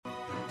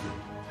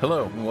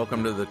Hello, and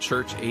welcome to the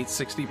Church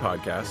 860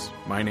 podcast.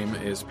 My name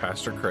is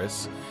Pastor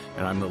Chris,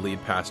 and I'm the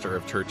lead pastor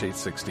of Church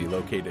 860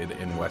 located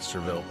in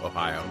Westerville,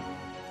 Ohio.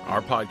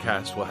 Our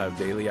podcast will have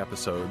daily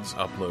episodes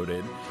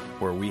uploaded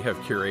where we have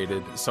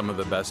curated some of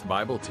the best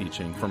Bible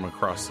teaching from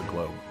across the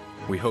globe.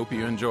 We hope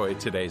you enjoy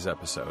today's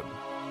episode.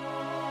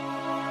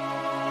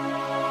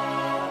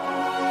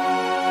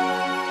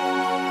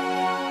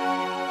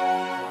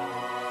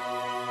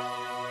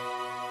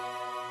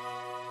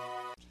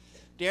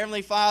 Dear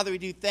Heavenly Father, we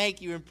do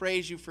thank you and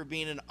praise you for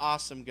being an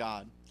awesome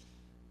God.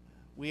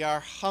 We are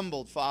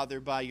humbled, Father,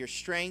 by your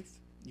strength,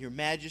 your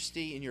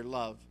majesty, and your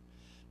love.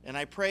 And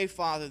I pray,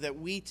 Father, that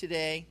we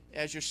today,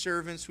 as your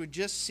servants, would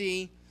just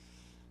see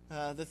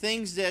the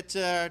things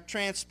that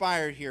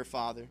transpired here,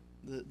 Father.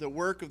 The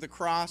work of the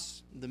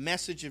cross, the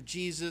message of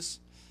Jesus,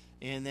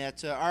 and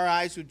that our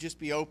eyes would just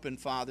be open,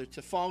 Father,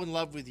 to fall in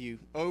love with you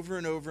over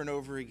and over and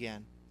over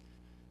again.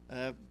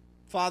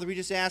 Father, we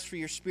just ask for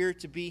your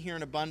Spirit to be here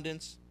in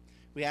abundance.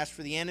 We ask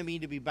for the enemy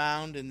to be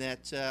bound and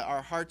that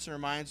our hearts and our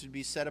minds would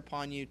be set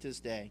upon you this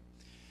day.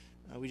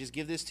 We just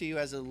give this to you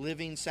as a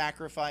living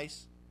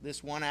sacrifice.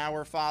 This 1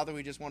 hour, Father,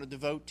 we just want to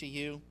devote to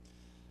you.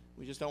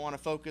 We just don't want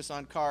to focus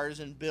on cars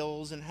and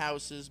bills and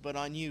houses, but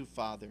on you,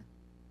 Father.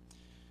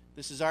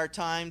 This is our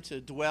time to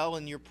dwell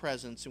in your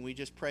presence, and we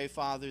just pray,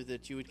 Father,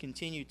 that you would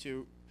continue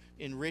to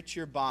enrich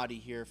your body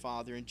here,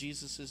 Father. In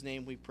Jesus'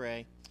 name we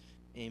pray.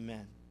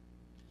 Amen.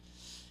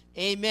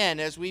 Amen.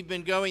 As we've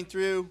been going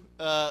through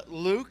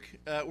Luke,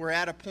 we're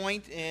at a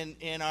point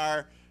in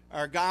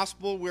our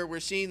gospel where we're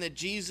seeing that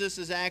Jesus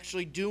is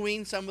actually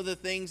doing some of the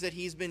things that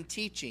he's been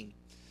teaching.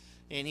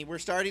 And we're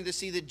starting to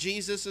see that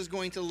Jesus is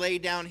going to lay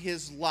down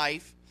his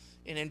life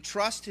and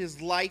entrust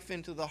his life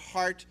into the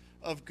heart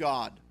of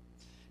God.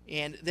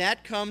 And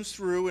that comes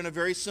through in a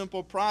very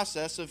simple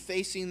process of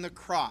facing the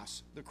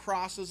cross. The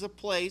cross is a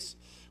place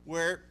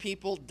where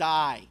people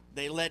die.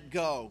 They let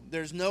go.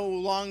 There's no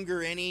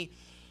longer any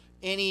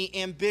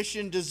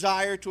ambition,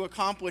 desire to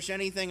accomplish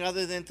anything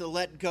other than to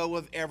let go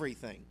of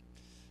everything.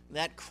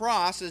 That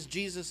cross, as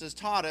Jesus has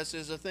taught us,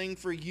 is a thing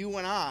for you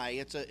and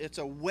I. It's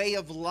a way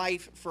of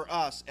life for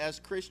us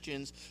as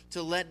Christians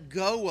to let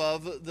go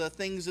of the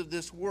things of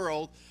this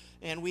world.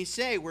 And we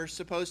say we're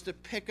supposed to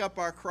pick up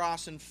our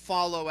cross and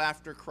follow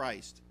after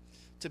Christ.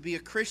 To be a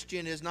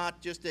Christian is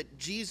not just that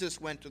Jesus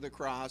went to the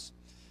cross,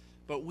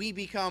 but we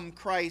become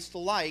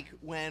Christ-like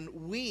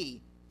when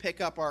we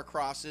pick up our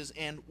crosses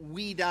and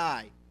we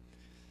die.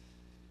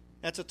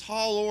 That's a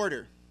tall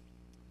order,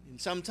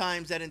 and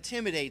sometimes that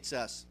intimidates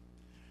us,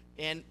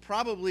 and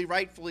probably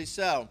rightfully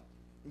so,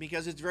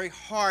 because it's very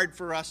hard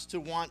for us to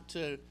want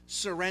to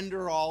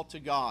surrender all to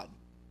God.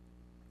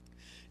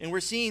 And we're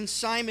seeing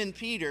Simon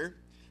Peter,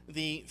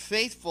 the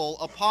faithful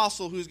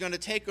apostle who's going to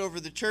take over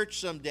the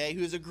church someday,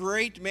 who's a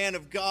great man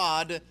of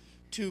God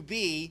to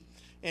be,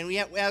 and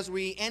as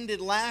we ended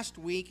last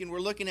week and we're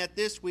looking at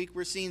this week,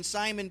 we're seeing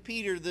Simon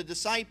Peter, the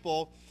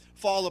disciple,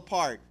 fall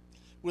apart.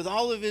 With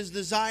all of his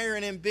desire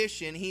and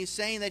ambition, he's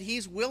saying that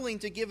he's willing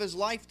to give his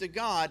life to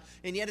God,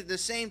 and yet at the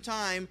same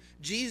time,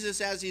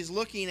 Jesus, as he's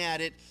looking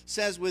at it,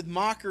 says with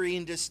mockery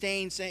and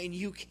disdain, saying,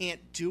 "You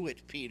can't do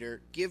it,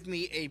 Peter. Give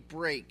me a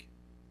break."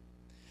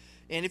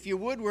 And if you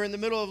would, we're in the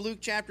middle of Luke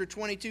chapter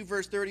 22,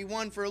 verse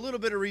 31, for a little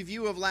bit of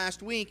review of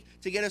last week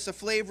to get us a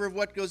flavor of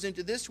what goes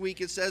into this week.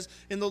 It says,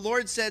 "And the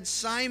Lord said,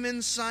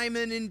 Simon,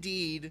 Simon,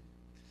 indeed,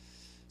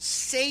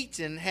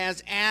 Satan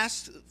has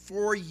asked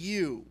for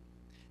you,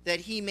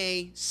 that he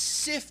may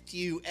sift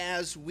you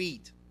as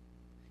wheat.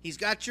 He's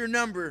got your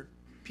number,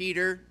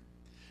 Peter,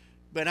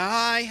 but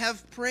I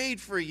have prayed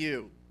for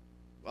you."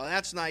 Well,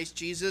 that's nice,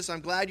 Jesus.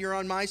 I'm glad you're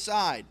on my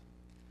side.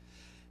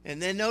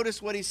 And then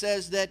notice what he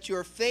says, that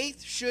your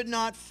faith should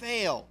not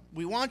fail.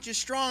 We want you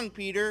strong,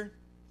 Peter.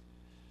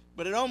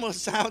 But it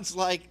almost sounds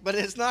like, but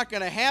it's not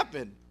going to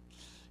happen.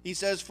 He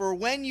says, for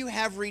when you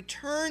have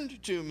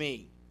returned to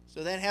me.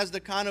 So that has the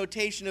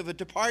connotation of a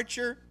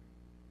departure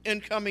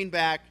and coming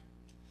back.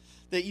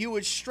 That you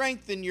would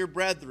strengthen your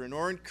brethren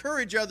or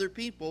encourage other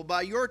people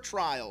by your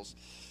trials.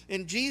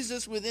 And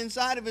Jesus,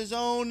 inside of his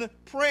own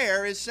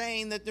prayer, is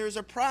saying that there's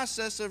a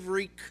process of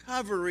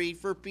recovery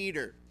for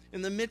Peter.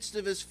 In the midst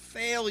of his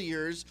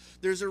failures,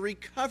 there's a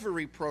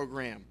recovery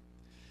program.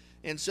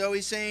 And so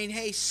he's saying,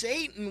 hey,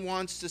 Satan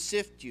wants to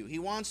sift you. He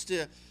wants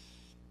to,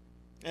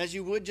 as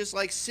you would, just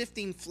like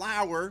sifting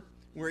flour,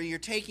 where you're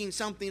taking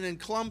something in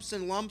clumps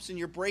and lumps and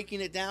you're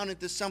breaking it down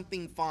into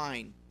something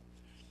fine.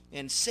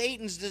 And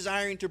Satan's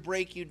desiring to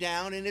break you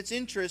down, and it's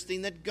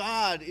interesting that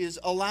God is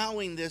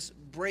allowing this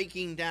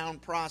breaking down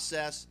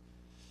process,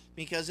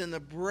 because in the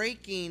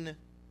breaking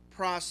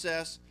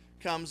process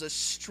comes a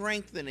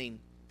strengthening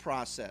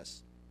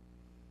process.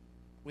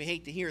 We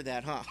hate to hear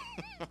that, huh?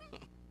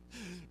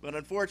 But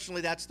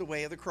unfortunately, that's the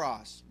way of the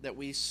cross, that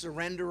we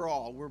surrender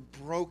all. We're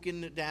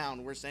broken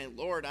down. We're saying,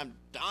 Lord, I'm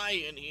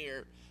dying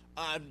here.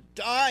 I'm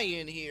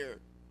dying here.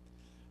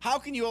 How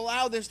can you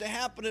allow this to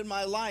happen in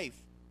my life?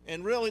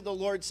 And really the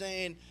Lord's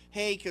saying,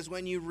 hey, because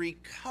when you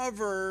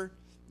recover,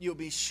 you'll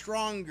be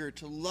stronger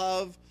to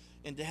love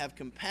and to have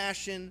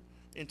compassion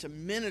and to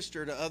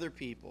minister to other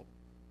people.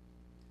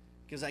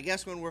 Because I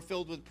guess when we're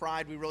filled with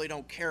pride, we really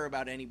don't care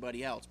about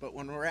anybody else. But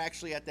when we're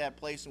actually at that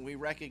place and we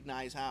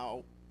recognize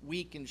how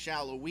weak and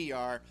shallow we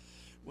are,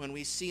 when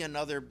we see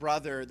another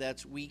brother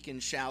that's weak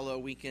and shallow,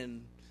 we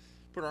can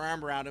put our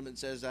arm around him and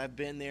says, I've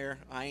been there.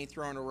 I ain't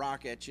throwing a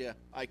rock at you.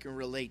 I can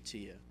relate to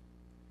you.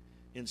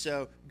 And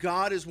so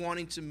God is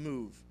wanting to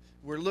move.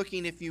 We're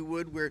looking, if you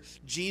would, where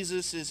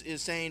Jesus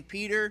is saying,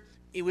 Peter,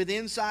 with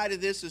inside of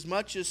this, as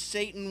much as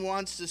Satan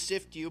wants to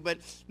sift you, but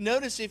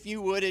notice, if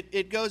you would,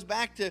 it goes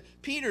back to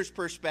Peter's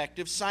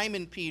perspective,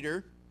 Simon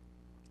Peter.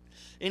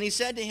 And he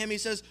said to him, he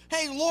says,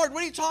 hey, Lord,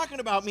 what are you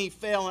talking about me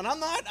failing? I'm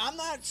not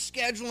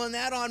scheduling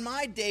that on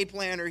my day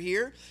planner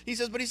here. He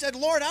says, but he said,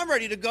 Lord, I'm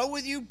ready to go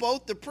with you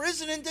both to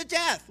prison and to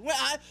death. Well,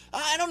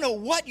 I don't know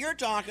what you're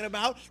talking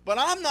about, but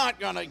I'm not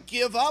going to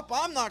give up.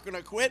 I'm not going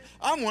to quit.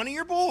 I'm one of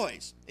your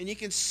boys. And you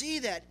can see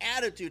that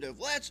attitude of,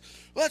 let's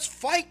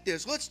fight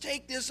this. Let's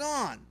take this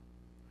on.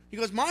 He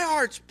goes, my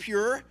heart's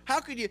pure. How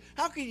could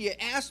you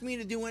ask me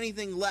to do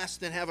anything less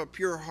than have a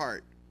pure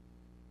heart?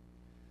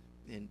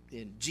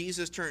 And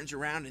Jesus turns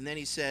around, and then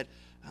he said,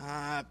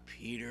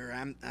 Peter,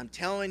 I'm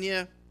telling you,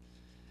 he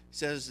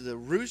says, the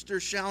rooster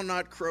shall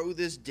not crow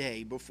this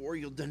day before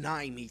you'll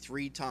deny me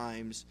 3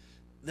 times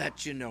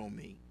that you know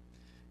me.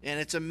 And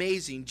it's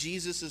amazing.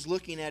 Jesus is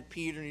looking at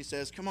Peter, and he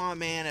says, come on,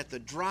 man, at the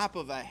drop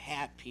of a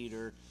hat,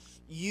 Peter,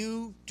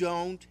 you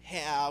don't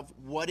have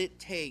what it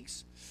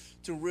takes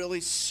to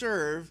really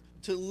serve,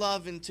 to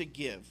love, and to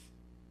give.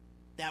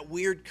 That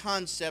weird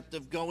concept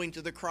of going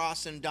to the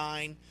cross and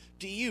dying,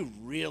 do you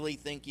really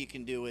think you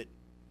can do it?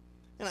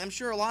 And I'm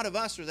sure a lot of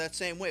us are that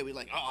same way. We're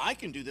like, oh, I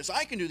can do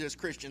this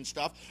Christian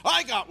stuff.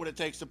 I got what it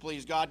takes to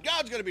please God.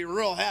 God's going to be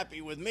real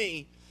happy with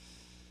me.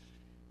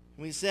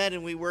 We said,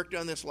 and we worked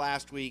on this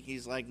last week,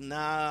 he's like,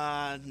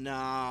 nah.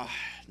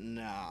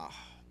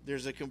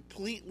 There's a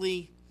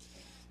completely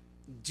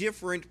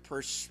different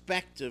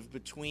perspective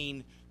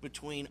between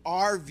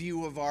our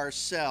view of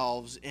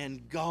ourselves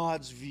and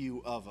God's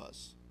view of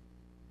us.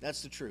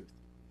 That's the truth.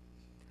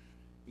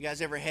 You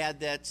guys ever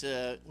had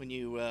that when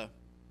you,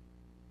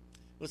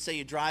 let's say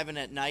you're driving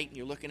at night and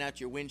you're looking out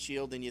your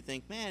windshield and you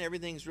think, man,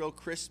 everything's real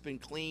crisp and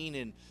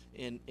clean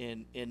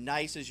and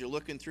nice as you're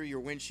looking through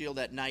your windshield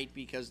at night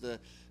because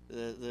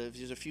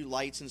there's a few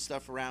lights and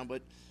stuff around.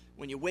 But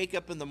when you wake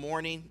up in the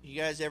morning,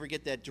 you guys ever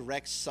get that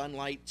direct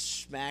sunlight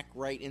smack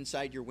right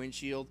inside your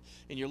windshield?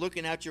 And you're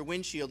looking out your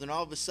windshield and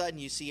all of a sudden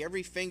you see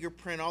every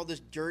fingerprint, all this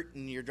dirt,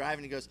 and you're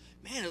driving and goes,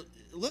 man, it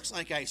looks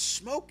like I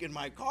smoke in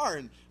my car.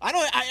 And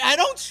I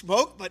don't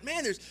smoke, but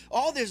man, there's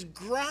all this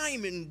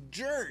grime and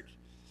dirt.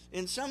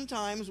 And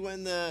sometimes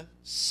when the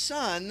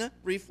sun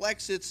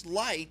reflects its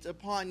light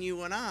upon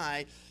you and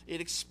I,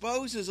 it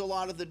exposes a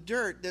lot of the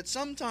dirt that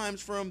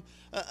sometimes from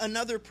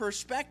another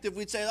perspective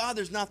we'd say, oh,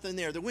 there's nothing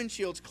there. The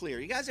windshield's clear.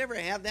 You guys ever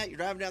have that? You're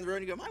driving down the road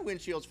and you go, my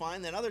windshield's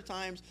fine. Then other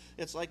times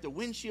it's like the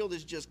windshield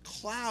is just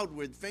cloud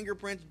with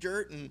fingerprints,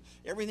 dirt, and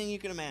everything you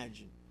can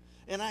imagine.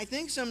 And I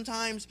think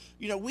sometimes,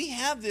 we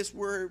have this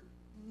where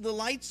the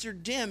lights are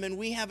dim and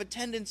we have a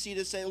tendency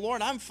to say,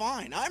 Lord, I'm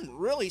fine. I'm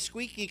really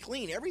squeaky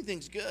clean.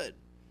 Everything's good.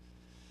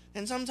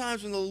 And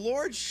sometimes when the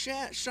Lord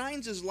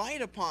shines his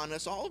light upon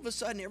us, all of a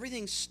sudden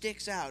everything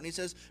sticks out. And he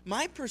says,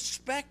 my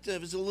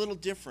perspective is a little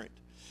different.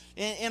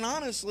 And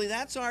honestly,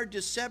 that's our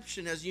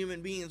deception as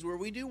human beings, where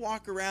we do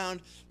walk around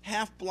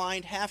half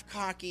blind, half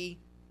cocky,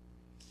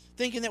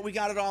 thinking that we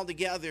got it all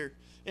together.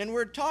 And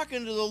we're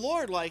talking to the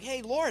Lord like,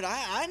 hey, Lord,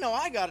 I know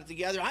I got it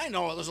together. I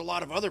know there's a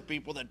lot of other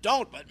people that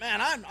don't, but man,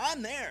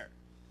 I'm there.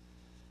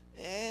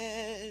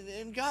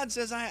 And God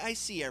says, I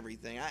see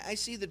everything. I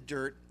see the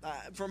dirt.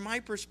 From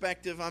my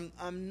perspective,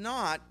 I'm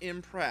not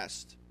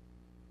impressed.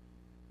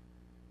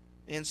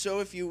 And so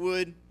if you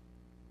would,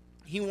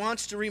 he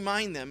wants to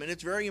remind them, and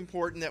it's very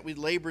important that we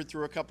labored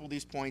through a couple of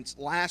these points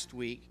last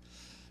week.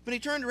 But he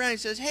turned around and he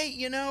says, hey,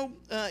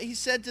 he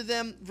said to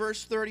them,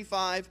 verse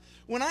 35,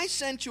 when I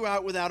sent you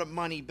out without a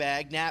money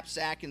bag,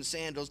 knapsack, and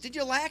sandals, did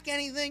you lack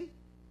anything?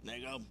 And they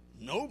go,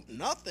 nope,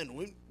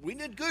 nothing. We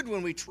did good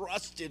when we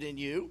trusted in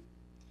you.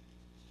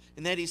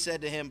 And then he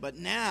said to him, but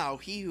now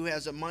he who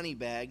has a money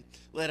bag,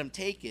 let him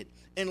take it,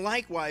 and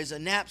likewise a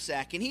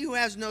knapsack. And he who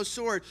has no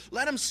sword,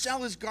 let him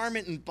sell his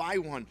garment and buy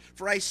one.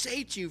 For I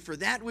say to you, for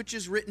that which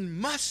is written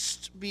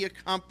must be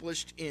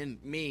accomplished in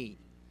me.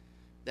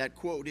 That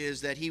quote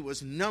is that he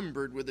was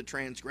numbered with the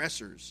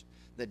transgressors,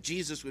 that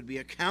Jesus would be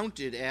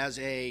accounted as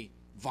a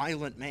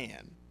violent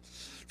man.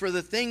 For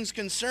the things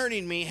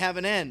concerning me have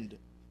an end.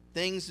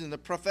 Things in the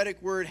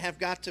prophetic word have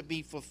got to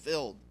be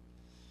fulfilled.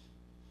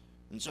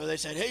 And so they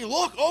said, hey,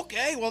 look,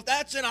 okay, well, if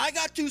that's it, I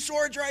got 2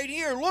 swords right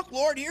here. Look,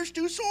 Lord, here's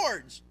 2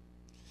 swords.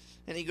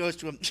 And he goes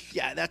to him,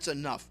 yeah, that's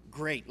enough.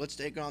 Great, let's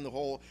take on the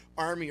whole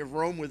army of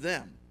Rome with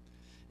them.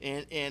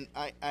 And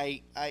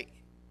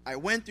I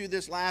went through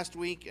this last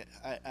week.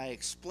 I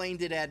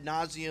explained it ad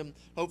nauseum.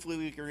 Hopefully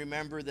we can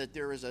remember that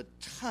there is a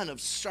ton of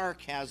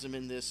sarcasm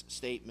in this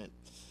statement.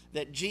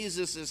 That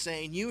Jesus is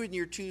saying, you and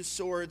your 2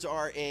 swords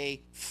are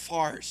a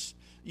farce.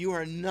 You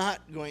are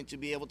not going to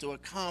be able to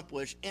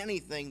accomplish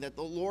anything that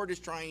the Lord is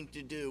trying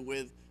to do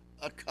with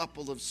a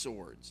couple of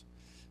swords.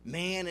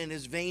 man in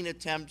his vain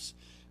attempts,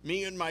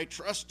 me and my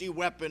trusty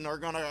weapon are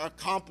going to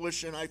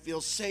accomplish, and I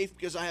feel safe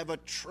because I have a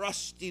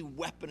trusty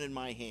weapon in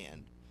my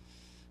hand.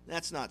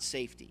 That's not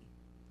safety.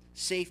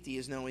 Safety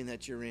is knowing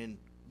that you're in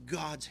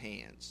God's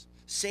hands.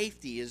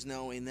 Safety is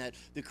knowing that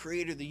the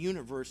creator of the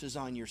universe is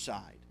on your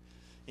side.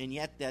 And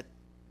yet that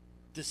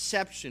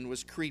deception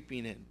was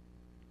creeping in.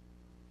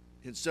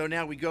 And so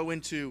now we go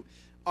into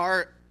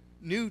our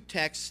new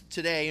text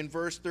today in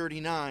verse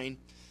 39.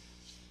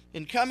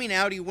 And coming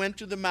out, he went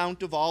to the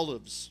Mount of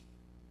Olives.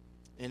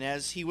 And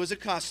as he was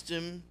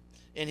accustomed,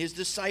 and his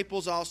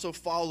disciples also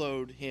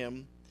followed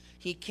him,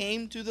 he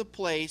came to the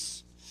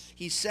place.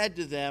 He said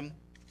to them,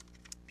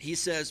 he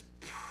says,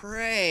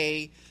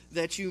 pray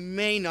that you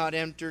may not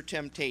enter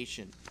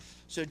temptation.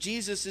 So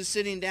Jesus is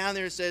sitting down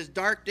there and says,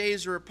 dark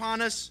days are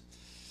upon us.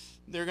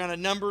 They're going to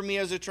number me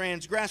as a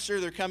transgressor.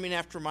 They're coming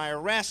after my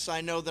arrests.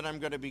 I know that I'm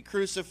going to be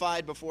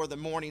crucified before the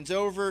morning's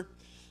over,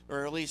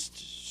 or at least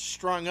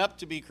strung up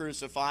to be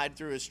crucified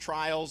through his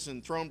trials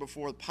and thrown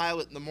before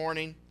Pilate in the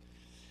morning.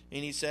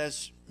 And he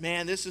says,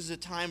 man, this is a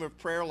time of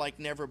prayer like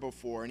never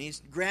before. And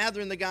he's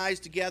gathering the guys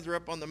together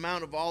up on the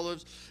Mount of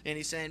Olives, and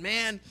he's saying,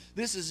 man,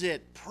 this is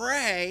it.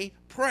 Pray,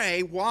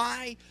 pray.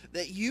 Why?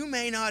 That you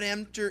may not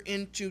enter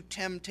into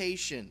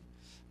temptation,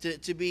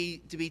 to be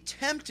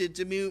tempted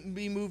to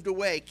be moved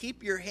away.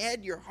 Keep your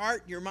head, your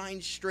heart, your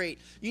mind straight.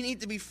 You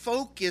need to be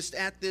focused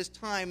at this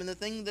time, and the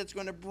thing that's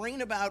going to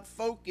bring about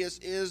focus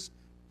is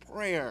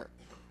prayer.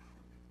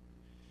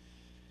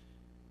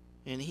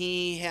 And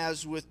he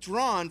has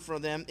withdrawn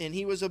from them, and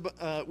he was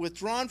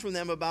withdrawn from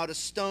them about a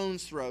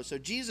stone's throw. So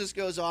Jesus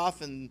goes off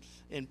and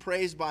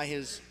prays by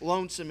his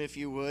lonesome, if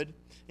you would.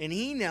 And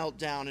he knelt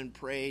down and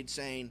prayed,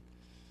 saying,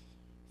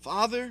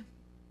 Father,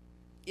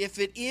 if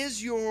it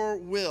is your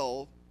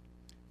will,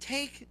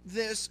 take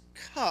this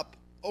cup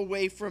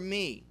away from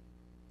me.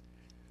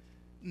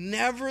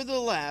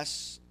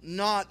 Nevertheless,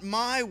 not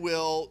my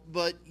will,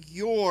 but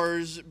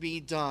yours be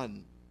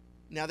done.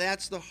 Now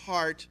that's the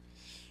heart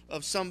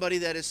of somebody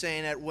that is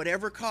saying, at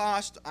whatever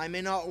cost, I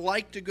may not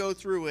like to go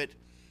through it,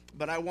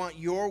 but I want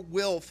your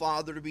will,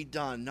 Father, to be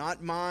done.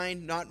 Not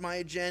mine, not my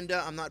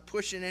agenda. I'm not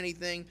pushing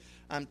anything.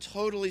 I'm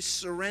totally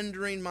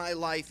surrendering my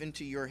life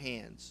into your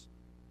hands.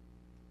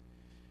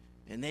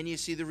 And then you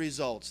see the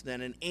results.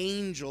 Then an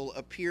angel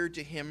appeared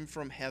to him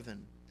from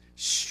heaven,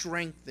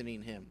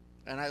 strengthening him.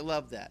 And I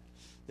love that.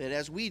 That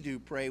as we do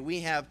pray, we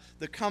have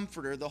the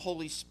Comforter, the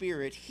Holy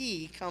Spirit.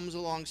 He comes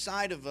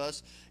alongside of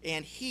us,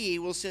 and he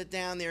will sit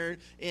down there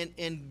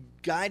and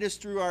guide us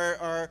through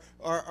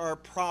our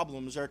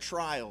problems, our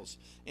trials.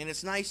 And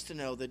it's nice to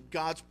know that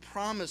God's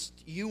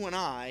promised you and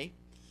I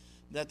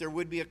that there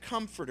would be a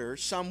Comforter,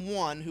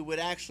 someone who would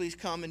actually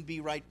come and be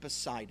right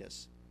beside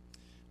us.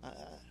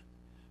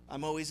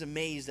 I'm always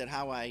amazed at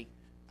how I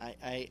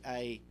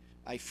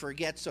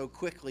forget so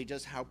quickly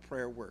just how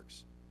prayer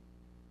works.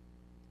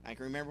 I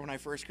can remember when I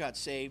first got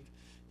saved,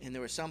 and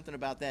there was something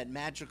about that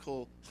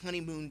magical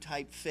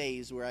honeymoon-type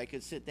phase where I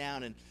could sit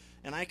down,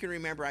 and I can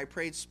remember I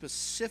prayed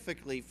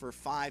specifically for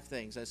 5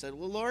 things. I said,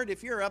 well, Lord,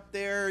 if you're up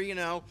there,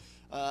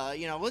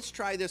 let's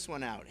try this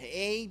one out.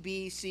 A,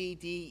 B, C,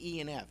 D, E,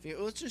 and F.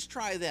 Let's just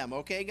try them,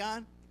 okay,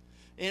 God?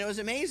 And it was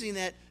amazing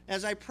that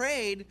as I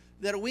prayed,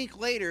 that a week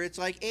later, it's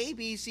like A,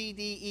 B, C,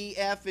 D, E,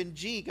 F, and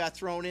G got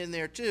thrown in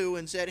there too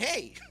and said,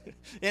 hey.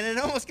 And it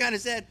almost kind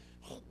of said,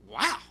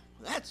 wow,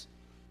 that's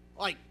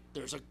like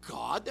there's a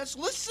God that's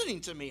listening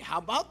to me. How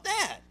about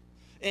that?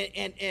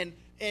 And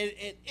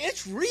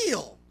it's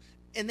real.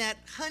 And that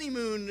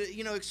honeymoon,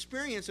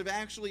 experience of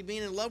actually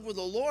being in love with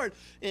the Lord,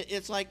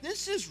 it's like,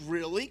 this is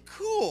really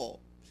cool.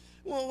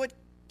 Well, what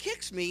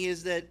kicks me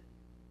is that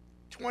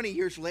 20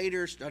 years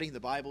later, studying the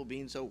Bible,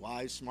 being so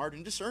wise, smart,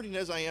 and discerning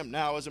as I am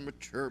now as a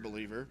mature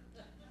believer,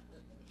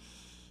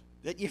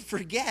 that you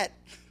forget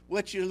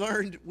what you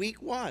learned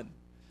week 1.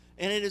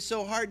 And it is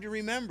so hard to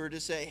remember to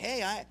say,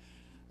 hey,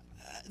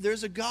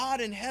 there's a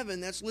God in heaven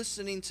that's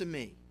listening to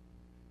me,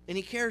 and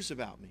he cares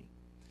about me.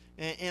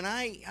 And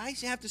I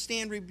have to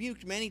stand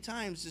rebuked many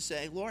times to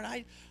say, Lord,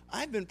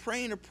 I've been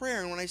praying a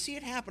prayer, and when I see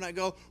it happen, I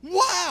go,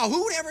 wow,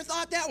 who would ever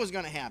thought that was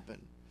going to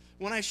happen?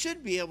 When I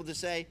should be able to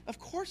say, of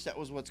course that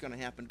was what's going to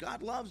happen.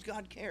 God loves,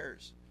 God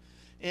cares.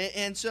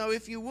 And so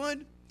if you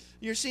would,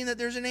 you're seeing that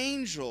there's an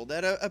angel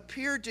that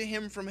appeared to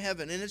him from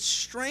heaven, and it's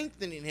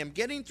strengthening him,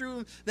 getting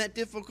through that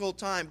difficult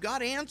time.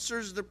 God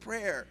answers the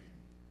prayer.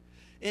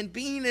 And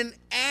being in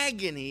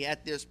agony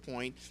at this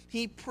point,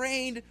 he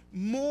prayed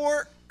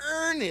more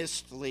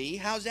earnestly.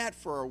 How's that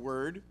for a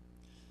word?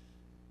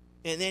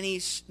 And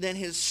then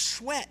his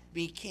sweat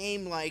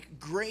became like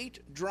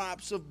great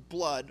drops of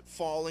blood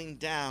falling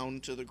down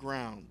to the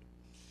ground.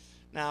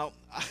 Now,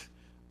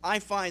 I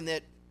find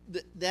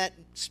that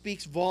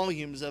speaks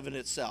volumes of in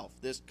itself,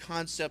 this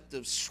concept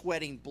of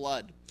sweating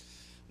blood.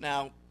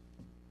 Now,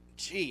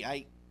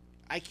 I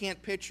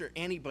can't picture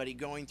anybody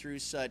going through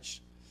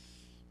such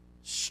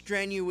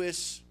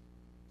strenuous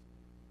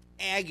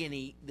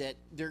agony that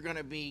they're going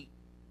to be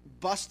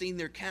busting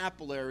their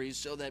capillaries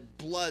so that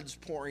blood's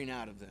pouring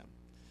out of them.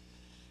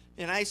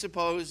 And I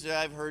suppose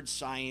I've heard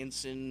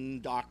science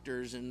and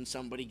doctors and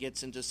somebody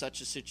gets into such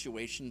a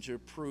situation to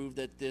prove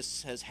that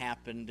this has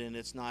happened and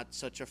it's not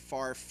such a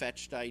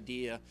far-fetched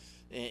idea,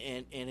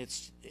 and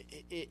it's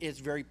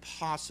very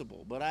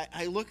possible. But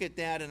I look at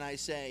that and I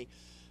say,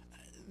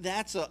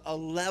 that's a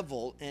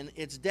level, and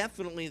it's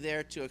definitely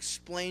there to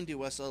explain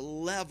to us a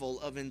level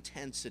of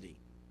intensity.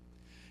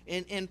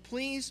 And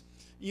please,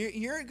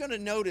 you're going to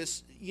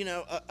notice,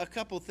 a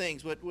couple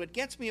things. What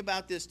gets me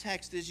about this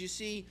text is you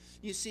see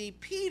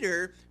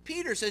Peter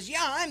says,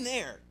 yeah, I'm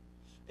there.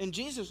 And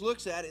Jesus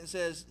looks at it and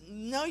says,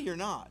 no, you're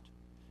not.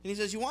 And he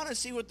says, you want to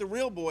see what the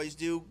real boys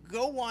do?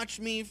 Go watch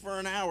me for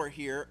an hour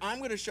here. I'm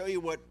going to show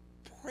you what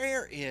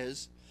prayer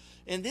is.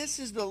 And this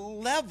is the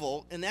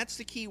level, and that's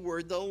the key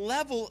word, the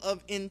level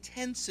of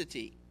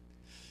intensity.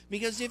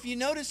 Because if you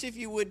notice, if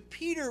you would,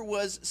 Peter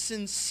was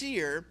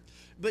sincere,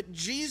 but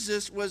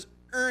Jesus was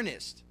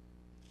earnest.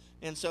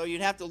 And so you'd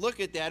have to look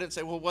at that and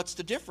say, well, what's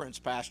the difference,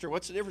 Pastor?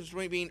 What's the difference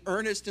between being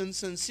earnest and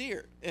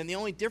sincere? And the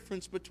only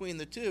difference between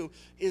the two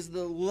is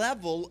the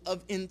level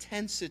of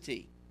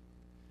intensity.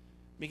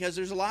 Because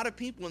there's a lot of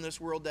people in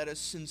this world that are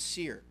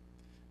sincere.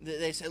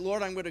 They say,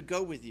 Lord, I'm going to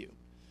go with you.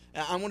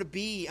 I want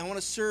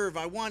to serve.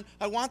 I want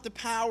the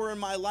power in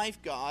my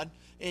life, God.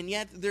 And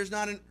yet there's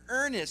not an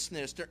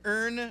earnestness to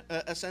earn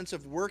a sense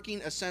of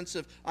working, a sense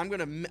of I'm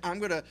going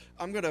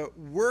to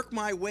work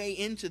my way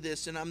into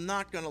this, and I'm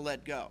not going to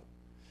let go.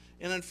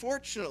 And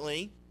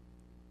unfortunately,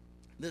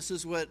 this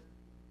is what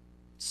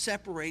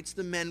separates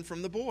the men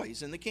from the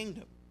boys in the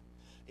kingdom,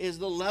 is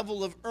the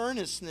level of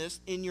earnestness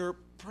in your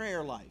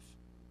prayer life.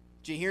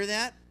 Do you hear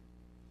that?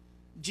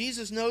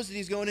 Jesus knows that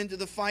he's going into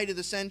the fight of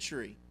the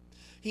century.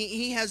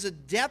 He has a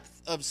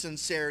depth of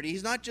sincerity.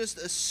 He's not just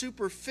a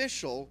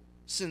superficial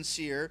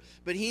sincere,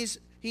 but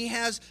he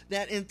has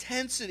that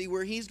intensity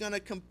where he's going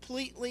to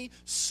completely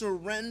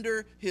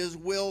surrender his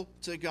will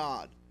to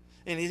God.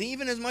 And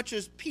even as much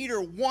as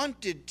Peter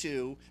wanted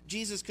to,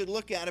 Jesus could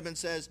look at him and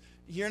says,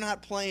 you're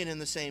not playing in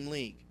the same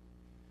league.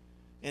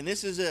 And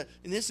this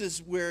is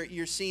where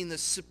you're seeing the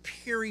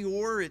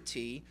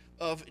superiority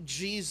of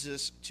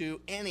Jesus to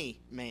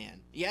any man.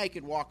 Yeah, he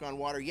could walk on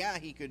water. Yeah,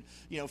 he could,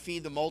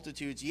 feed the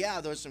multitudes.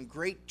 Yeah, there's some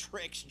great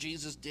tricks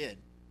Jesus did.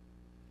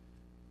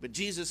 But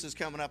Jesus is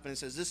coming up and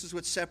says, this is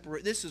what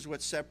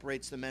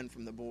separates the men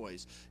from the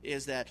boys,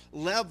 is that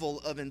level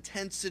of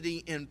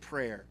intensity in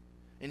prayer.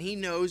 And he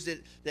knows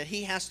that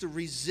he has to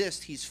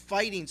resist. He's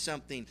fighting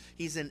something.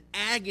 He's in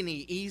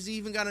agony. He's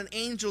even got an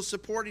angel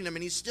supporting him,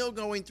 and he's still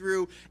going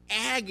through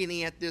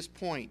agony at this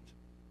point.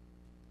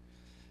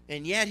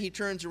 And yet he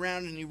turns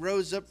around and he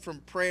rose up from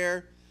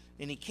prayer,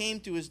 and he came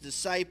to his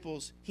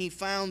disciples. He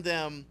found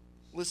them,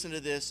 listen to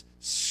this,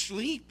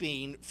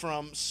 sleeping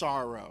from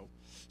sorrow.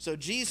 So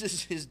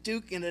Jesus is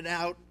duking it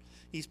out.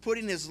 He's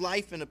putting his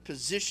life in a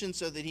position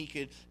so that he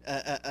could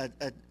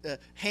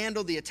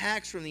handle the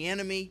attacks from the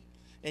enemy.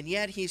 And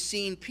yet he's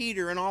seen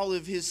Peter in all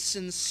of his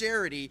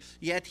sincerity,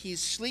 yet he's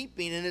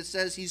sleeping, and it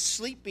says he's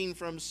sleeping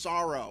from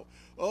sorrow.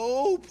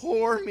 Oh,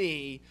 poor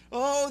me.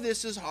 Oh,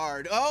 this is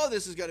hard. Oh,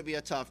 this is going to be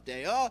a tough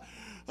day. Oh,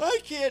 I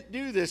can't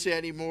do this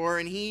anymore.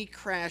 And he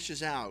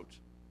crashes out.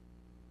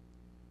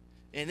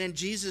 And then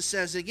Jesus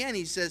says again,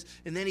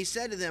 and then he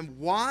said to them,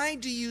 why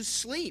do you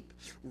sleep?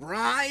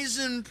 Rise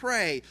and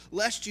pray,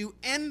 lest you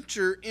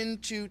enter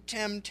into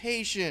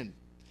temptation.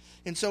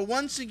 And so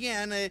once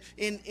again,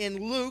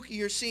 in Luke,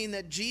 you're seeing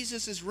that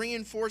Jesus is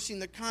reinforcing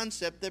the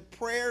concept that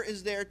prayer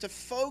is there to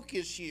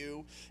focus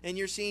you, and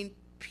you're seeing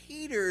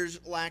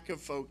Peter's lack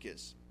of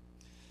focus.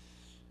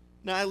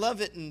 Now, I love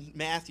it in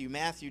Matthew.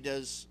 Matthew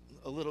does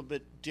a little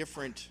bit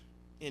different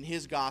in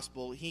his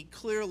gospel. He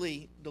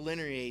clearly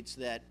delineates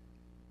that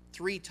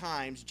 3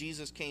 times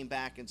Jesus came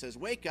back and says,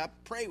 wake up,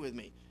 pray with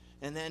me.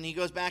 And then he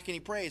goes back and he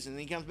prays, and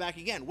then he comes back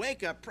again.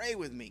 Wake up, pray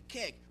with me.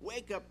 Kick,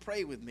 wake up,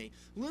 pray with me.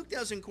 Luke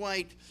doesn't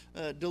quite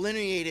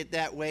delineate it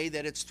that way,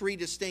 that it's 3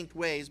 distinct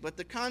ways, but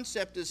the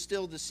concept is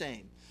still the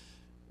same.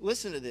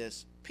 Listen to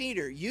this.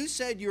 Peter, you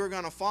said you were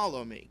going to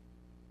follow me.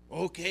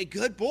 Okay,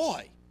 good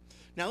boy.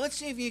 Now let's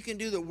see if you can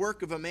do the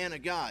work of a man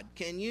of God.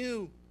 Can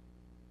you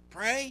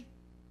pray?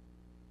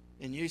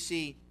 And you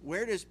see,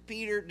 where does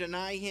Peter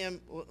deny him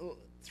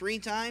 3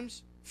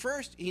 times?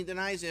 First, he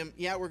denies him.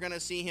 Yeah, we're going to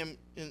see him,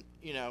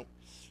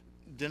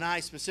 deny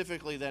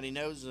specifically that he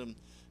knows him.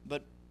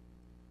 But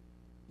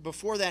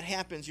before that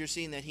happens, you're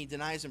seeing that he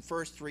denies him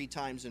first 3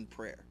 times in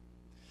prayer.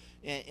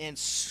 And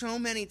so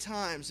many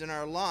times in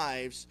our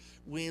lives,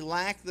 we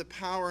lack the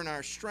power and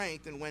our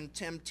strength. And when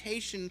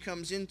temptation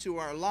comes into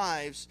our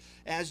lives,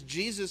 as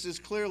Jesus is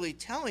clearly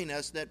telling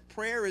us that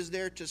prayer is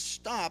there to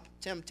stop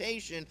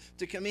temptation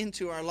to come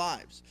into our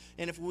lives.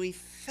 And if we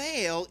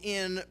fail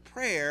in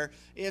prayer,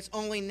 it's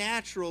only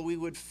natural we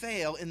would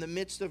fail in the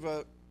midst of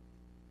a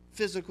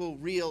physical,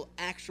 real,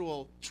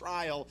 actual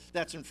trial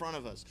that's in front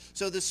of us.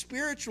 So the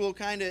spiritual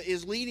kind of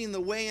is leading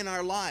the way in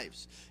our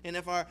lives. And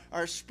if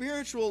our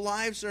spiritual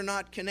lives are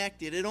not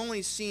connected, it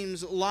only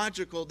seems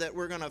logical that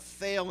we're going to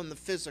fail in the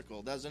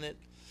physical, doesn't it?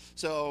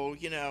 So,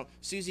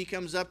 Susie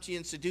comes up to you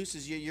and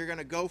seduces you, you're going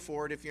to go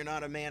for it if you're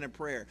not a man of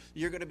prayer.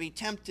 You're going to be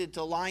tempted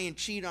to lie and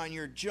cheat on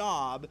your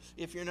job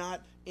if you're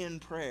not in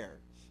prayer.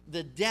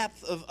 The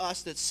depth of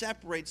us that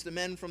separates the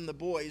men from the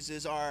boys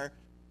is our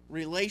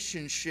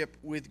relationship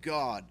with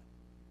God.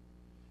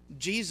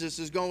 Jesus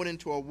is going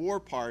into a war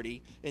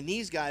party, and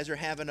these guys are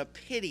having a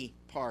pity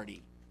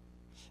party.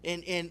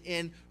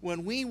 And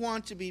when we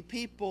want to be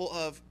people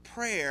of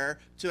prayer,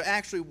 to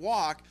actually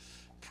walk,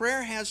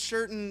 prayer has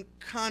certain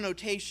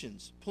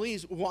connotations.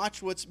 Please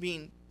watch what's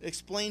being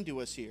explained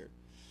to us here.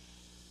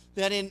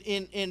 That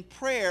in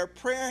prayer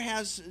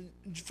has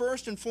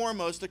first and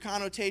foremost the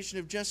connotation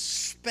of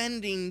just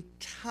spending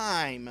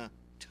time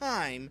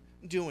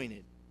doing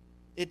it.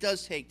 It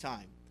does take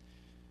time.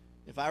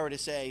 If I were to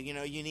say,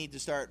 you need to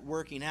start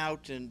working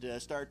out and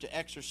start to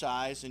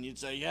exercise, and you'd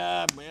say,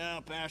 yeah,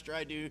 Pastor,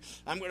 I do.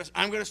 I'm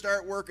gonna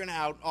start working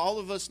out. All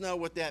of us know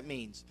what that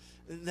means.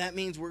 That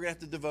means we're going to have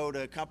to devote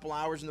a couple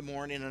hours in the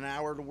morning, an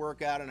hour to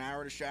work out, an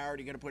hour to shower.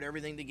 You're going to put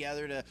everything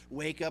together to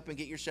wake up and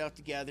get yourself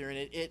together.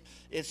 And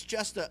it's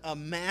just a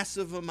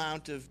massive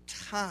amount of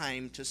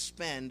time to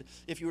spend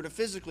if you were to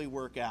physically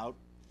work out.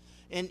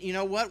 And you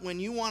know what? When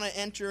you want to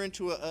enter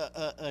into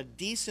a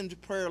decent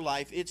prayer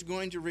life, it's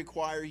going to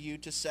require you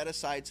to set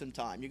aside some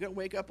time. You're going to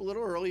wake up a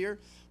little earlier.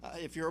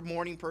 If you're a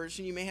morning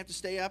person, you may have to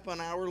stay up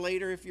an hour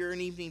later if you're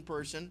an evening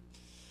person.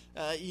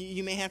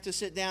 You may have to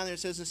sit down there. It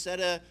says instead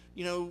of,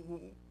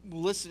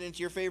 listening to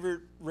your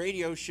favorite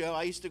radio show,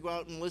 I used to go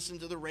out and listen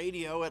to the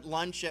radio at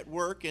lunch at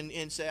work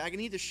and say, I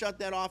need to shut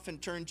that off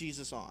and turn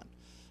Jesus on.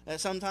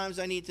 Sometimes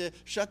I need to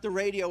shut the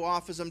radio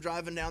off as I'm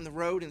driving down the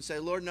road and say,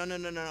 Lord, no,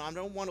 I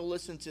don't want to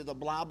listen to the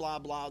blah, blah,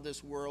 blah of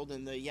this world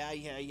and the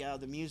yeah,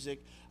 the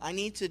music. I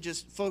need to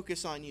just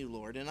focus on you,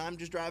 Lord. And I'm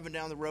just driving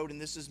down the road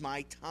and this is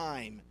my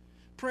time.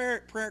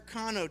 Prayer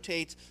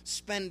connotates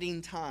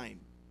spending time.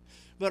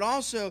 But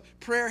also,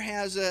 prayer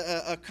has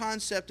a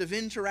concept of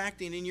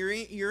interacting, and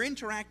you're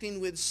interacting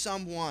with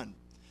someone.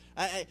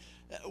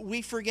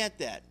 We forget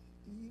that.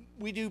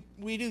 We do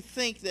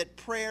think that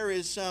prayer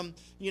is some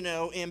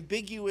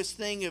ambiguous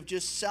thing of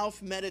just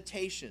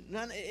self-meditation.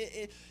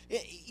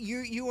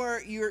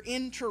 You're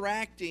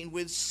interacting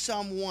with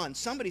someone.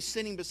 Somebody's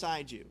sitting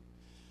beside you.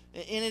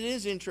 And it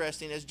is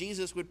interesting, as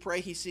Jesus would pray,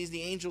 he sees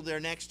the angel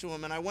there next to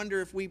him. And I wonder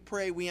if we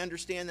pray, we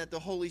understand that the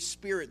Holy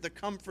Spirit, the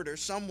Comforter,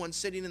 someone's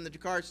sitting in the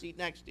car seat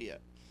next to you.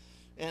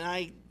 And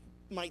I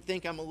might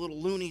think I'm a little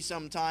loony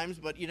sometimes,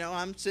 but,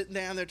 I'm sitting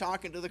down there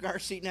talking to the car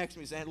seat next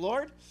to me saying,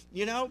 Lord,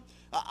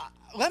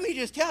 let me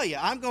just tell you,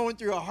 I'm going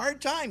through a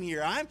hard time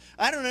here.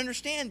 I don't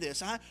understand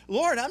this.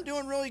 Lord, I'm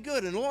doing really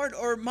good. And Lord,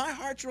 or my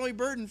heart's really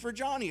burdened for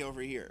Johnny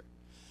over here.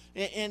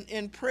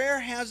 And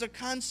prayer has a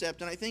concept,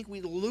 and I think we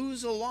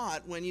lose a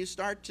lot when you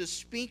start to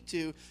speak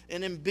to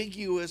an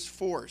ambiguous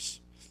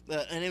force,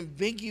 an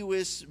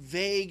ambiguous,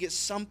 vague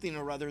something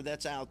or other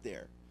that's out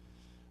there.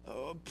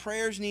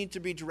 Prayers need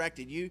to be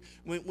directed.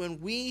 When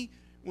we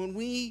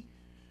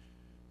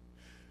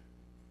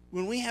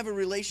have a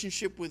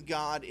relationship with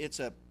God, it's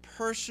a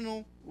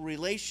personal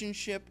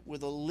relationship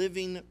with a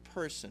living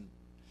person.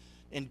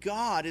 And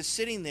God is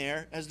sitting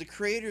there as the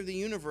creator of the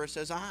universe,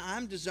 says,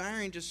 I'm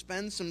desiring to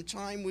spend some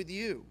time with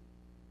you.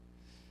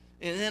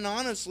 And then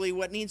honestly,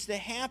 what needs to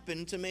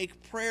happen to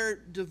make prayer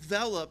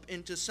develop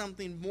into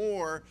something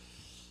more,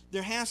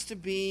 there has to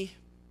be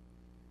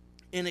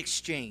an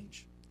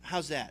exchange.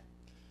 How's that?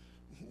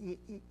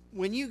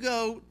 When you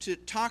go to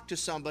talk to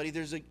somebody,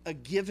 there's a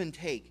give and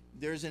take.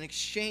 There's an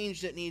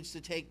exchange that needs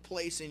to take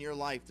place in your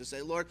life to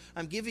say, Lord,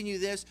 I'm giving you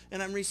this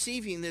and I'm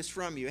receiving this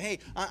from you. Hey,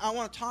 I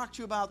want to talk to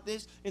you about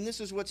this, and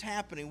this is what's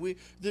happening.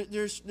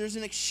 There's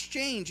an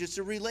exchange. It's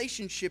a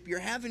relationship. You're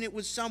having it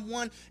with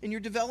someone, and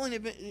you're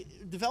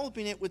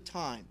developing it with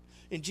time.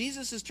 And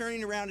Jesus is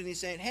turning around and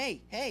he's saying,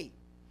 hey,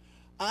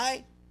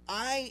 I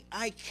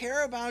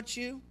care about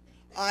you.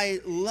 I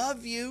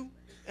love you.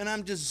 And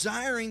I'm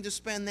desiring to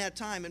spend that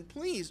time. And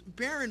please,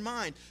 bear in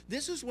mind,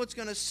 this is what's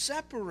going to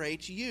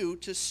separate you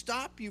to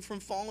stop you from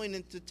falling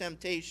into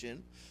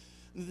temptation.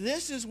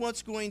 This is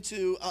what's going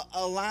to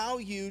allow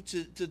you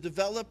to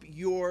develop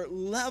your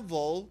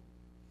level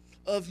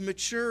of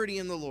maturity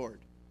in the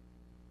Lord.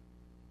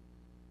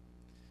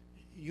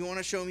 You want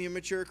to show me a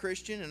mature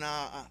Christian, and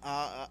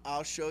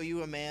I'll show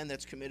you a man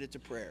that's committed to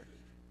prayer.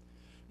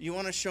 You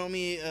want to show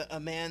me a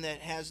man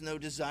that has no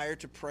desire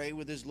to pray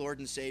with his Lord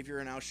and Savior,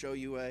 and I'll show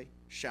you a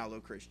shallow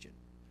Christian,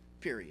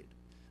 period.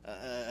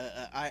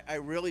 I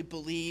really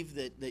believe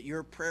that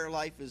your prayer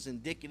life is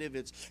indicative.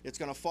 It's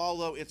going to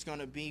follow. It's going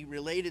to be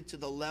related to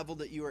the level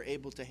that you are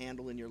able to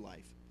handle in your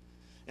life.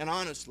 And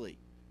honestly,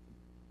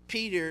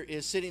 Peter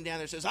is sitting down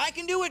there and says, I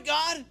can do it,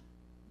 God.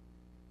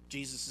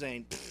 Jesus is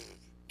saying,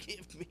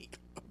 give me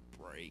a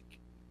break.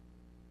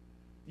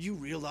 You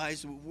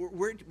realize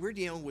we're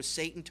dealing with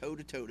Satan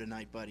toe-to-toe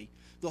tonight, buddy.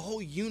 The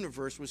whole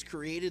universe was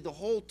created, the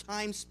whole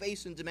time,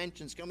 space, and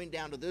dimensions coming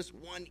down to this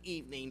one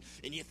evening,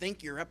 and you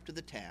think you're up to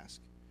the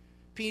task.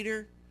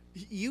 Peter,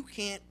 you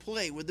can't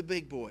play with the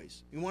big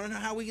boys. You want to know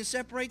how we can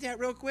separate that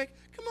real quick?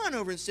 Come on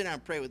over and sit down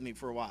and pray with me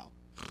for a while.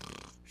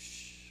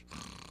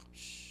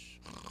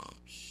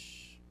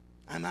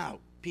 I'm out.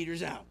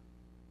 Peter's out.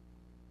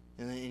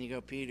 And then you go,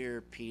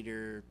 Peter,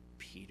 Peter,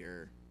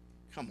 Peter.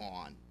 Come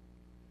on.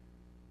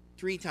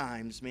 3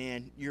 times,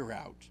 man, you're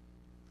out.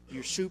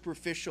 You're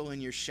superficial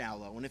and you're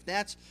shallow. And if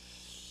that's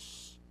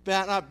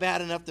not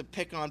bad enough to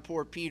pick on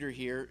poor Peter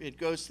here, it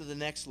goes to the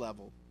next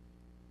level.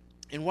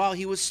 And while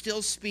he was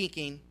still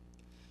speaking,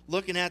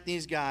 looking at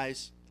these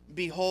guys,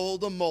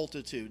 behold, a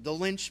multitude. The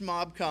lynch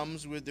mob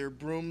comes with their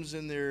brooms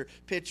and their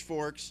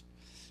pitchforks.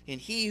 And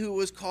he who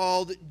was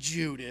called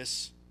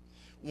Judas,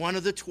 one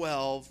of the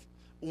 12,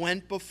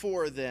 went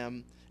before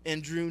them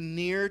and drew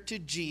near to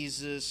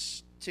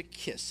Jesus to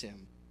kiss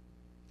him.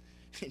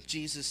 And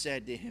Jesus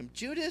said to him,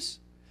 Judas,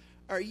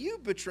 are you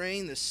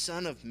betraying the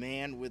Son of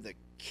Man with a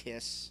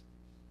kiss?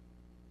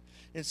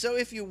 And so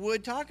if you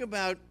would, talk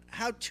about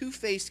how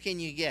two-faced can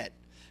you get?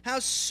 How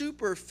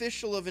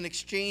superficial of an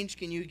exchange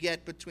can you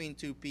get between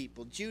two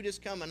people? Judas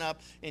coming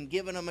up and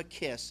giving him a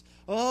kiss.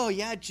 Oh,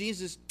 yeah,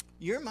 Jesus,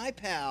 you're my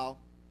pal.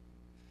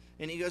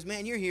 And he goes,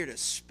 man, you're here to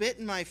spit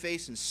in my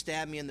face and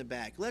stab me in the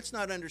back. Let's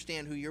not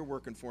understand who you're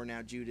working for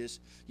now,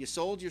 Judas. You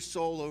sold your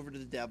soul over to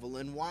the devil,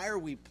 and why are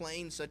we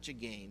playing such a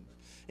game?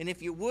 And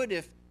if you would,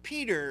 if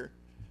Peter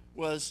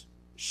was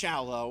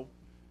shallow,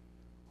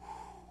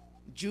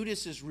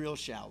 Judas is real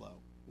shallow,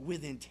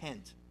 with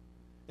intent.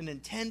 An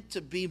intent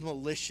to be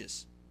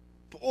malicious.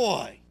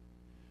 Boy,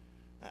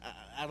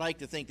 I like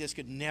to think this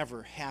could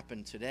never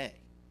happen today.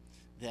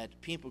 That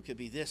people could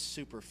be this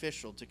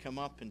superficial to come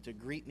up and to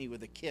greet me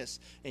with a kiss,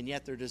 and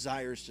yet their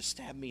desire is to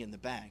stab me in the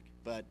back.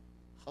 But,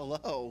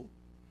 hello,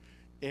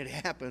 it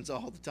happens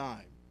all the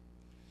time.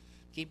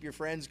 Keep your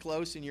friends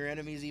close and your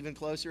enemies even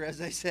closer,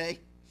 as I say.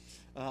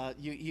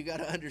 You got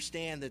to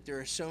understand that there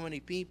are so many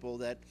people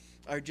that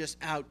are just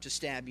out to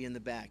stab you in the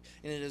back.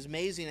 And it is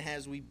amazing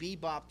as we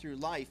bebop through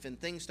life and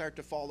things start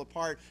to fall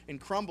apart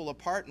and crumble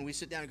apart, and we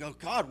sit down and go,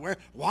 God,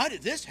 why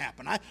did this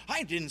happen?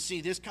 I didn't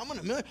see this coming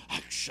a million.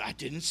 I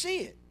didn't see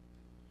it.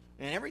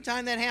 And every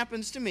time that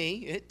happens to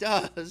me, it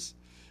does.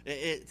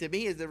 To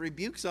me, the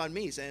rebuke's on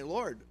me, saying,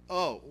 Lord,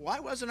 why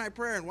wasn't I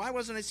praying? Why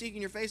wasn't I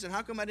seeking your face? And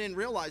how come I didn't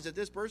realize that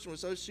this person was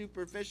so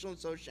superficial and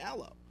so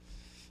shallow?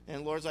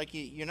 And Lord's like,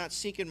 you're not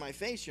seeking my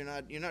face. You're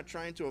not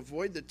trying to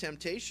avoid the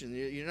temptation.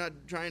 You're not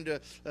trying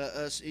to,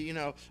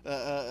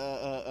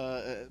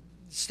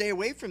 stay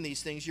away from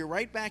these things. You're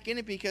right back in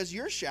it because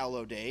you're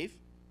shallow, Dave.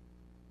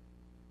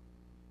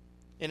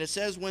 And it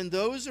says, when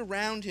those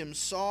around him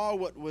saw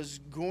what was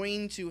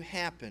going to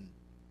happen.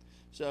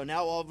 So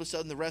now all of a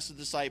sudden the rest of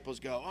the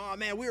disciples go, oh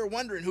man, we were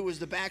wondering who was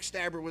the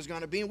backstabber was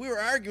going to be. And we were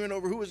arguing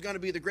over who was going to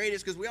be the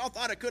greatest because we all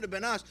thought it could have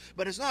been us,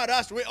 but it's not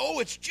us.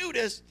 It's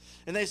Judas.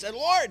 And they said,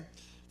 Lord,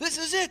 this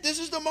is it. This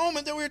is the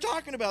moment that we were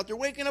talking about. They're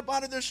waking up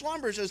out of their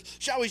slumber. Says,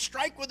 shall we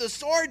strike with a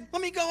sword?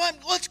 Let me go on.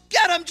 Let's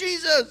get him,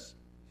 Jesus.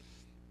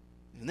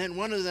 And then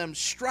one of them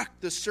struck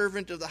the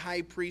servant of the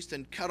high priest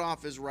and cut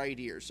off his right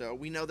ear. So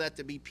we know that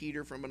to be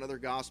Peter from another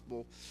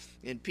gospel.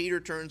 And Peter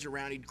turns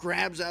around. He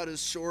grabs out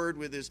his sword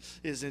with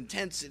his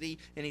intensity,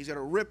 and he's going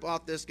to rip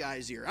off this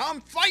guy's ear.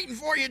 I'm fighting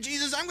for you,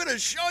 Jesus. I'm going to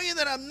show you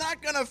that I'm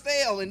not going to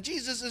fail. And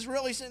Jesus is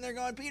really sitting there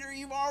going, Peter,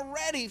 you've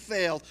already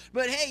failed.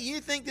 But hey,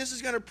 you think this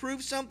is going to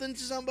prove something to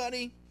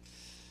somebody?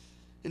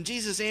 And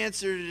Jesus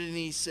answered and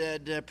he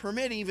said,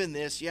 permit even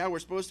this. Yeah, we're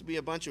supposed to be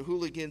a bunch of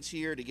hooligans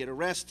here to get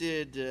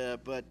arrested,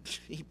 but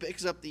he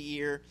picks up the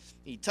ear.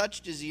 He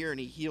touched his ear and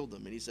he healed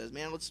him. And he says,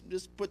 man, let's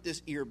just put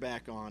this ear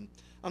back on.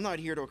 I'm not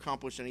here to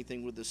accomplish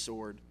anything with the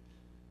sword.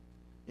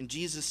 And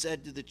Jesus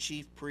said to the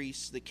chief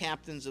priests, the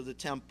captains of the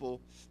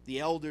temple, the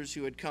elders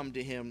who had come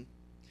to him,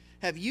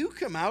 have you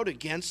come out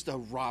against a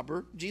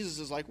robber? Jesus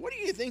is like, what do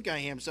you think I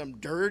am, some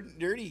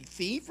dirty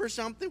thief or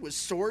something with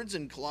swords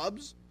and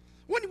clubs?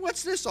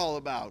 What's this all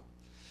about?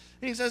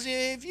 And he says,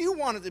 if you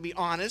wanted to be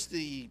honest,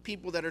 the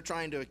people that are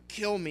trying to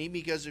kill me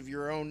because of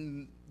your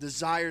own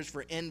desires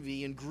for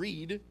envy and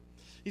greed,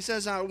 he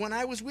says, when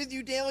I was with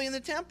you daily in the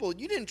temple,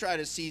 you didn't try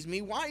to seize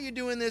me. Why are you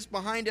doing this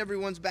behind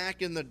everyone's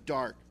back in the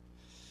dark?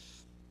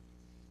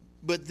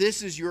 But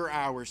this is your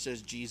hour,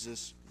 says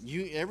Jesus.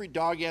 Every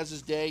dog has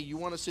his day. You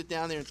want to sit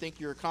down there and think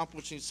you're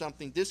accomplishing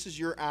something. This is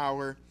your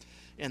hour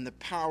and the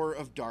power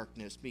of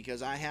darkness,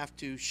 because I have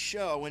to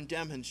show and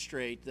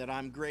demonstrate that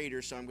I'm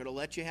greater, so I'm going to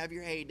let you have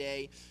your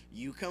heyday.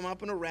 You come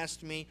up and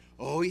arrest me.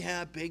 Oh,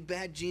 yeah, big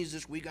bad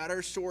Jesus. We got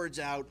our swords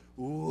out.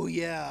 Oh,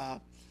 yeah.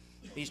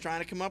 He's trying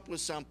to come up with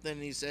something,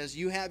 and he says,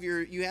 you have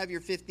your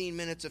 15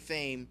 minutes of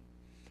fame.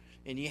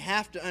 And you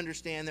have to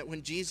understand that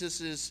when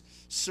Jesus is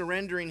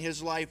surrendering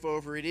his life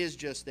over, it is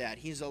just that.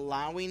 He's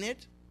allowing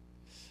it.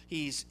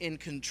 He's in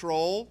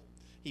control.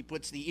 He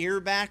puts the ear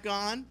back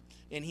on,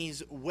 and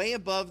he's way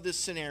above this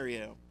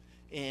scenario.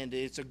 And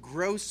it's a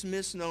gross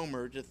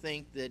misnomer to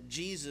think that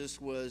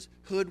Jesus was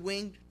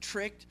hoodwinked,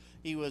 tricked.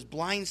 He was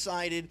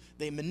blindsided.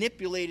 They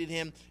manipulated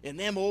him, and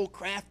them old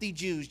crafty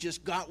Jews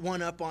just got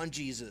one up on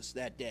Jesus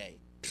that day.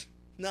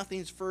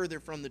 Nothing's further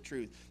from the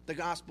truth. The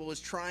gospel is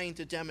trying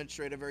to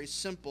demonstrate a very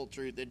simple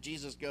truth that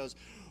Jesus goes,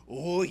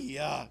 oh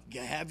yeah,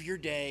 have your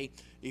day.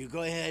 You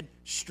go ahead,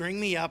 string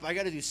me up. I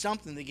got to do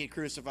something to get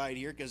crucified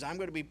here because I'm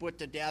going to be put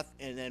to death,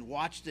 and then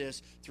watch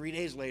this. 3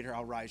 days later,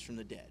 I'll rise from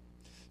the dead.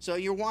 So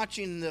you're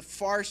watching the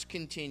farce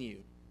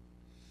continue.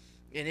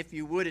 And if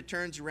you would, it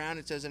turns around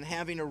and says, and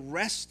having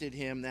arrested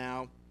him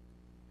now,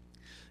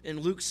 and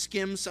Luke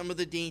skims some of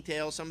the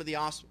details, some of the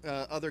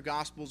other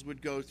Gospels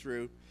would go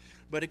through,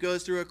 but it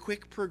goes through a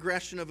quick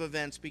progression of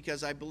events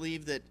because I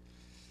believe that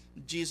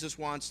Jesus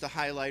wants to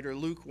highlight, or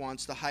Luke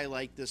wants to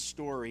highlight this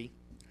story.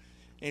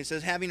 And it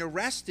says, having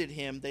arrested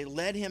him, they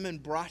led him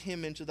and brought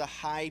him into the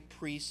high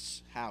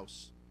priest's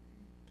house.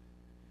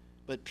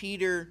 But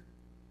Peter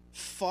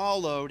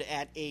followed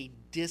at a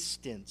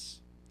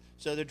distance.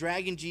 So they're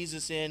dragging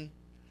Jesus in,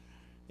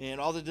 and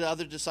all the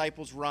other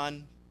disciples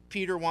run.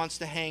 Peter wants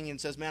to hang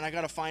and says, man, I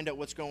got to find out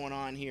what's going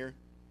on here.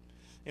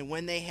 And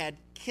when they had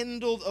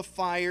kindled a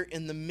fire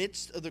in the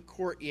midst of the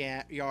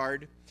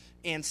courtyard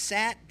and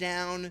sat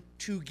down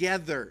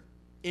together.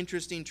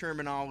 Interesting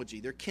terminology.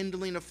 They're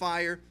kindling a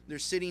fire. They're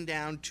sitting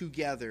down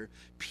together.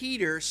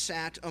 Peter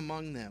sat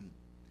among them.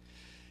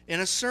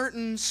 And a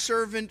certain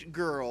servant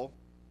girl,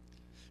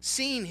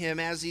 seeing him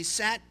as he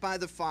sat by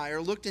the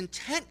fire, looked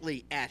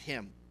intently at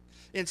him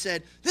and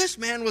said, this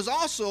man was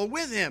also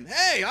with him.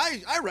 Hey,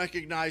 I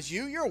recognize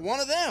you. You're one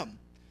of them.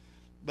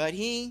 But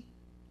he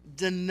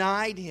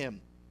denied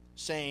him,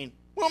 saying,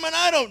 woman,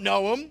 I don't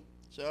know him.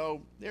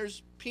 So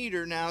there's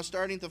Peter now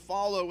starting to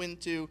follow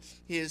into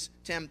his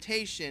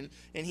temptation,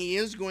 and he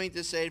is going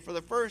to say for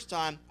the first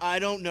time, I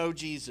don't know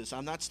Jesus.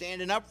 I'm not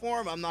standing up for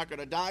him. I'm not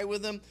going to die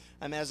with him.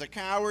 I'm as a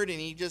coward. And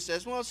he just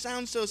says, well, it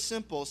sounds so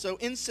simple, so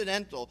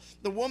incidental.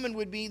 The woman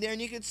would be there,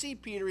 and you could see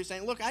Peter is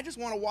saying, look, I just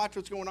want to watch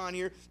what's going on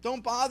here.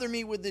 Don't bother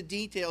me with the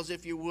details,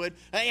 if you would.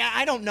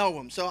 I don't know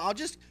him, so I'll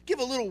just give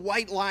a little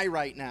white lie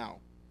right now.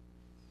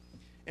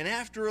 And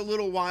after a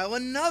little while,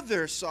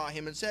 another saw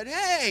him and said,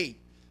 hey,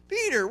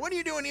 Peter, what are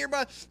you doing here?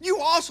 But you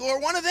also are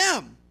one of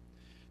them.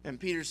 And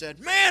Peter said,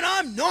 man,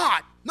 I'm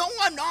not. No,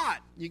 I'm not.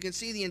 You can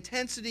see the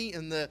intensity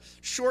and the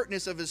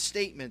shortness of his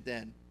statement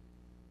then.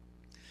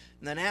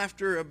 And then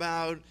after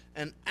about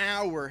an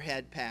hour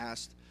had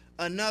passed,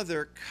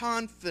 another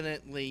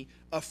confidently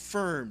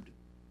affirmed.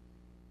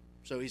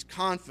 So he's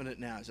confident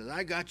now. He says,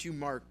 I got you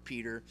marked,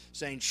 Peter,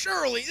 saying,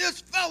 surely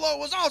this fellow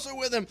was also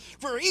with him,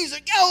 for he's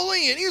a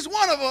Galilean. He's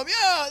one of them.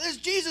 Yeah, this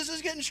Jesus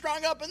is getting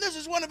strung up, and this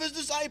is one of his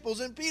disciples.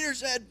 And Peter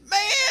said,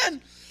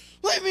 man,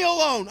 leave me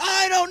alone.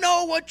 I don't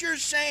know what you're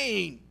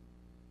saying.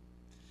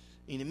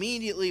 And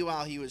immediately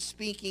while he was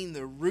speaking,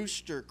 the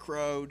rooster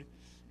crowed,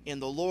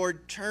 and the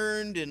Lord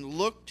turned and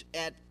looked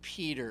at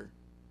Peter.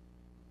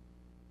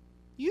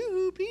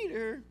 You,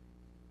 Peter.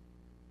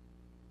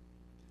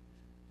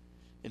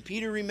 And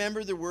Peter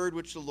remembered the word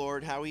which the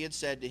Lord, how he had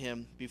said to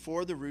him,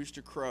 before the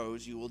rooster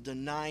crows, you will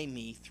deny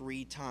me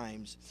 3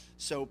 times.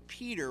 So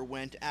Peter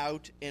went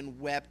out and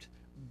wept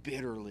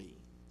bitterly.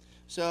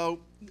 So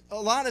a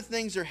lot of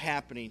things are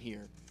happening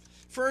here.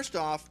 First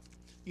off,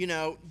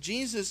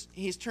 Jesus,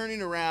 he's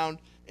turning around,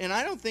 and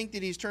I don't think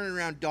that he's turning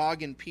around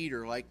dogging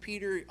Peter, like,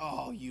 Peter,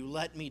 oh, you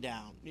let me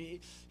down.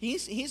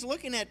 He's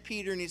looking at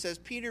Peter, and he says,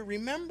 Peter,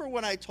 remember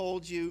what I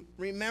told you?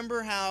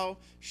 Remember how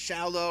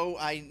shallow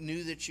I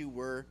knew that you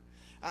were?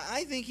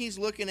 I think he's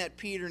looking at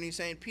Peter and he's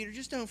saying, Peter,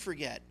 just don't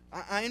forget.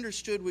 I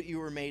understood what you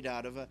were made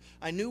out of.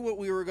 I knew what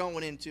we were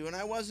going into, and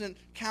I wasn't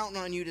counting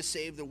on you to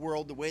save the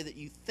world the way that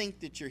you think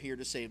that you're here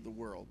to save the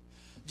world.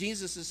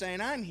 Jesus is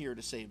saying, I'm here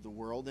to save the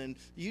world, and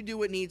you do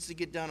what needs to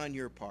get done on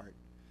your part.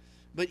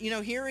 But,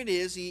 here it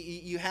is.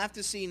 You have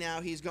to see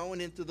now he's going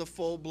into the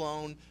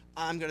full-blown,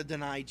 I'm going to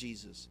deny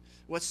Jesus.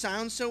 What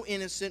sounds so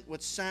innocent,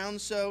 what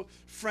sounds so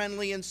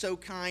friendly and so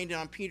kind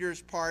on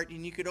Peter's part,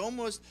 and you could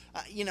almost,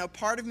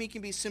 part of me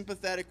can be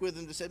sympathetic with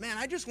him to say, man,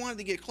 I just wanted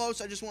to get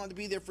close. I just wanted to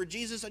be there for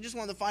Jesus. I just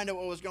wanted to find out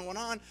what was going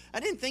on. I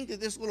didn't think that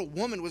this little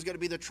woman was going to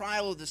be the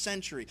trial of the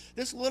century.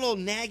 This little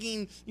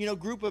nagging,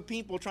 group of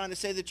people trying to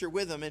say that you're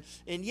with them.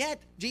 And yet,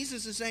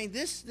 Jesus is saying,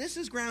 this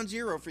is ground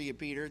zero for you,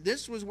 Peter.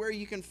 This was where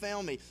you can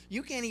fail me.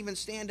 You can't even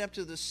stand up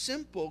to the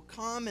simple,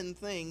 common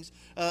things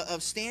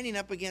of standing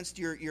up against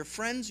your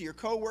friends, your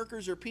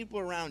co-workers, or people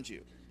around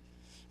you.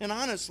 And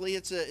honestly,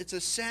 it's a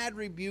sad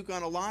rebuke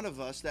on a lot of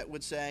us that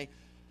would say,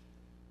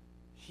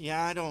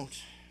 yeah, I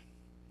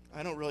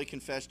don't really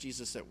confess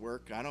Jesus at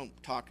work. I don't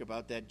talk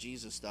about that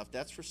Jesus stuff.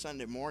 That's for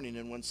Sunday morning.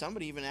 And when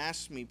somebody even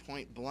asks me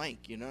point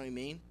blank, you know what I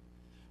mean?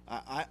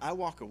 I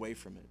walk away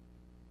from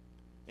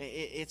it.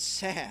 It's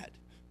sad.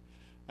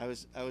 I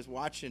was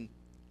watching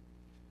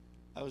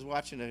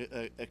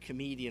a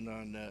comedian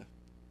on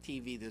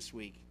TV this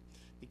week.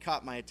 He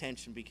caught my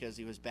attention because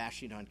he was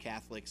bashing on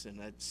Catholics, and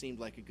it seemed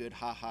like a good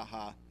ha ha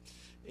ha.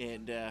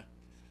 And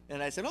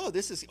I said,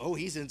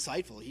 he's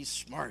insightful, he's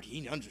smart,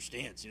 he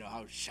understands,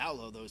 how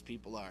shallow those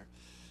people are.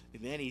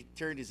 And then he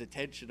turned his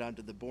attention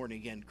onto the born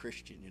again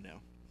Christian,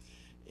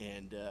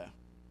 and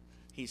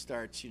he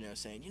starts,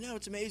 saying,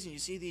 it's amazing. You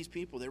see these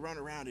people, they run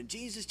around and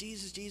Jesus,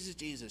 Jesus, Jesus,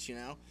 Jesus,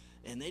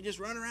 And they just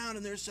run around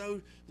and they're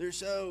so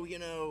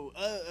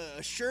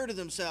assured of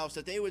themselves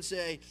that they would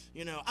say,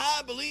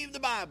 I believe the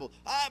Bible.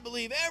 I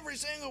believe every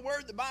single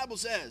word the Bible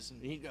says.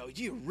 And he'd go,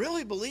 do you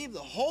really believe the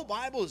whole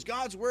Bible is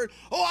God's word?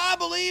 Oh, I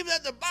believe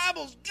that the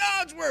Bible's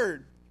God's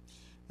word.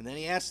 And then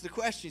he asks the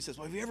question, he says,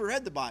 well, have you ever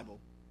read the Bible?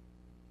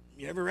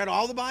 You ever read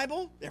all the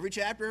Bible? Every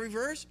chapter, every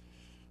verse?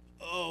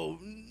 Oh,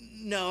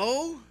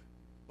 no.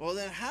 Well,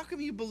 then how come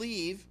you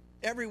believe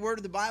every word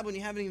of the Bible and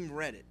you haven't even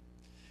read it?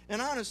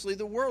 And honestly,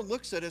 the world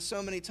looks at us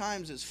so many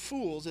times as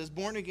fools, as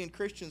born-again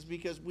Christians,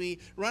 because we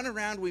run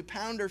around, we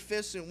pound our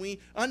fists, and we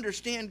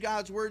understand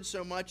God's word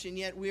so much, and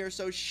yet we are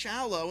so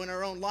shallow in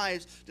our own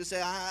lives to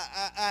say,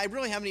 I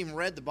really haven't even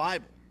read the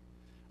Bible.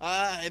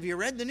 Have you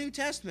read the New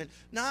Testament?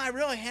 No, I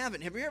really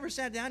haven't. Have you ever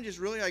sat down and just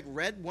really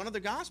read one of the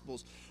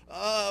Gospels?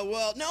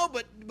 Well, no,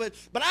 but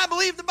I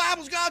believe the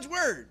Bible's God's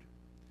word.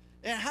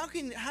 And how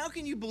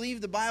can you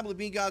believe the Bible to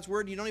be God's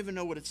word and you don't even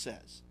know what it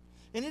says?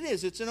 And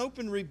it's an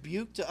open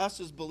rebuke to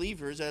us as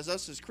believers, as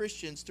us as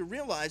Christians, to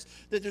realize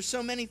that there's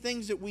so many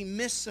things that we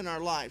miss in our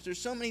lives. There's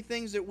so many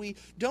things that we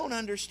don't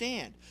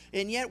understand.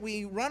 And yet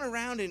we run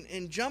around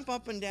and jump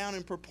up and down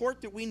and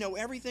purport that we know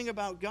everything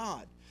about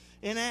God.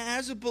 And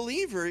as a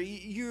believer,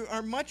 you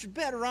are much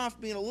better off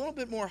being a little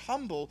bit more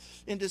humble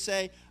and to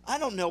say, I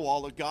don't know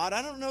all of God.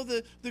 I don't know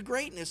the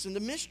greatness and the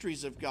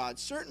mysteries of God.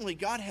 Certainly,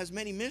 God has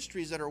many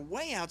mysteries that are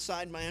way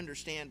outside my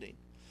understanding.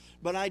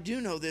 But I do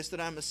know this, that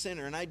I'm a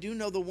sinner, and I do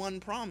know the one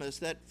promise,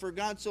 that for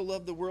God so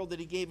loved the world that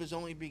he gave his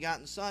only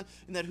begotten Son,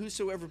 and that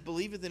whosoever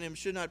believeth in him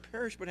should not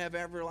perish but have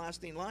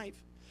everlasting life.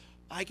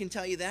 I can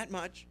tell you that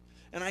much.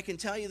 And I can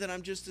tell you that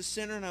I'm just a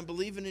sinner and I'm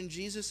believing in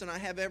Jesus and I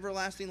have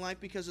everlasting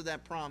life because of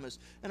that promise.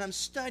 And I'm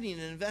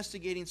studying and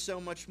investigating so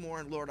much more,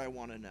 and Lord, I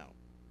want to know.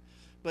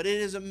 But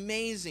it is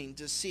amazing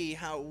to see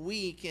how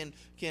we can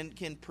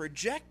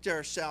project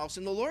ourselves.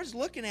 And the Lord's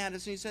looking at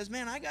us and he says,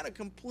 man, I got a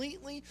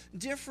completely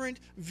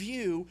different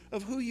view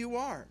of who you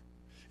are.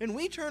 And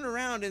we turn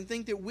around and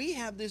think that we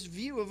have this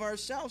view of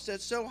ourselves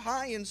that's so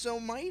high and so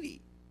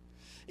mighty.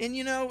 And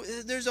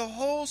there's a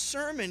whole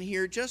sermon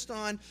here just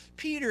on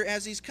Peter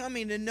as he's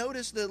coming, and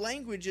notice the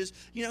languages.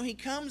 He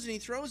comes and he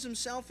throws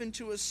himself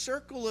into a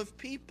circle of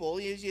people.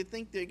 You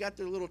think they got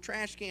their little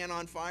trash can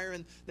on fire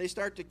and they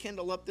start to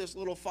kindle up this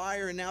little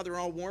fire, and now they're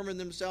all warming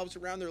themselves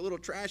around their little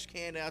trash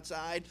can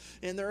outside,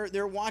 and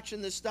they're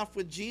watching this stuff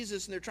with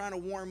Jesus and they're trying to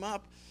warm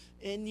up.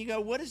 And you go,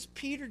 what is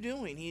Peter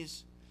doing?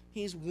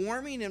 He's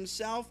warming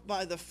himself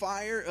by the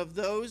fire of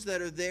those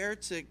that are there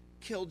to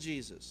kill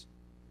Jesus.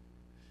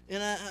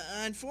 And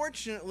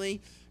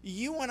unfortunately,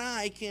 you and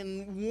I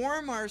can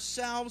warm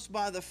ourselves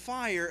by the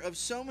fire of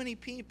so many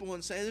people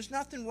and say, there's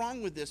nothing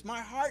wrong with this. My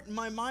heart and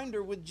my mind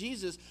are with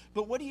Jesus.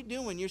 But what are you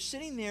doing? You're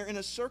sitting there in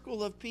a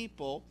circle of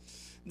people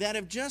that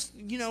have just,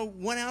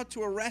 went out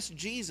to arrest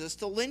Jesus,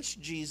 to lynch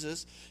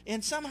Jesus.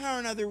 And somehow or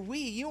another,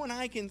 you and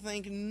I can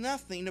think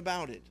nothing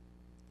about it.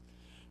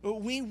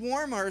 We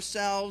warm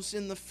ourselves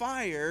in the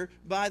fire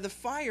by the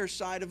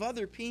fireside of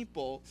other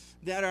people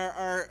that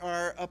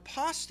are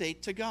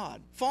apostate to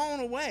God, fallen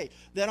away,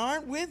 that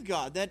aren't with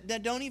God,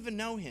 that don't even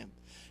know him.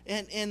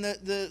 And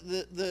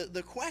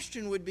the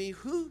question would be,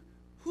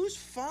 whose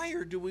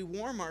fire do we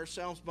warm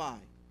ourselves by?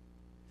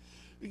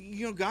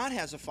 God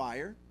has a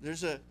fire.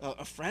 There's a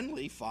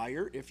friendly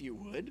fire, if you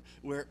would,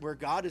 where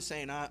God is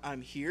saying,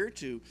 I'm here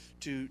to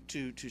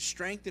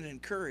strengthen and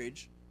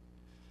encourage.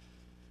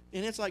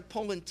 And it's like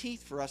pulling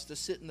teeth for us to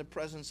sit in the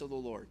presence of the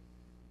Lord.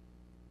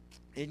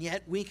 And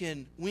yet we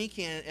can,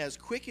 as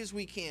quick as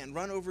we can,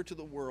 run over to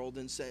the world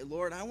and say,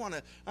 Lord, I want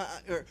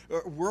to,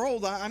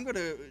 world, I'm going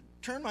to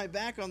turn my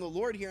back on the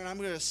Lord here, and I'm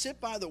going to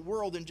sit by the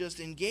world and just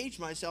engage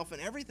myself in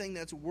everything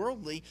that's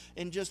worldly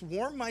and just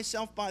warm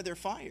myself by their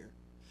fire.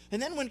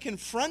 And then when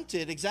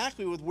confronted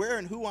exactly with where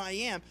and who I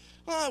am,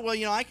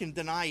 I can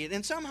deny it.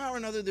 And somehow or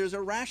another, there's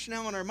a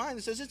rationale in our mind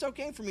that says it's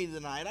okay for me to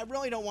deny it. I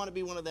really don't want to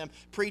be one of them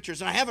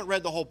preachers. And I haven't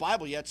read the whole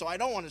Bible yet, so I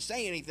don't want to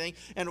say anything.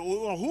 And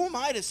who am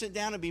I to sit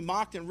down and be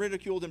mocked and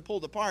ridiculed and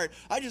pulled apart?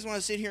 I just want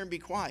to sit here and be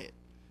quiet.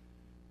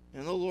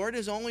 And the Lord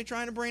is only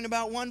trying to bring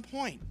about one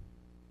point.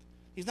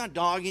 He's not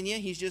dogging you.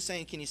 He's just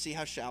saying, can you see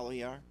how shallow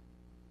you are?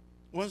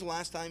 When was the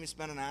last time you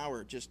spent an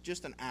hour,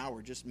 just an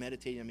hour, just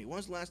meditating on me? When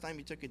was the last time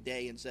you took a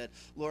day and said,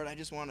 Lord, I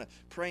just want to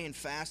pray and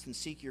fast and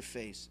seek your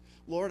face?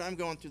 Lord, I'm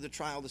going through the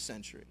trial of the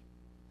century.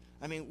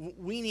 I mean,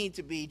 we need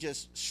to be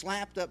just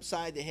slapped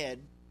upside the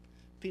head,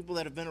 people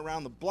that have been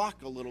around the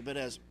block a little bit,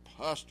 as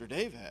Pastor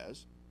Dave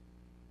has,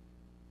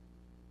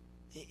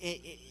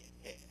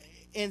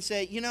 and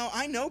say,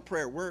 I know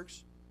prayer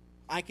works.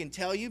 I can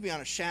tell you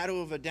beyond a shadow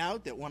of a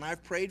doubt that when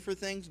I've prayed for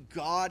things,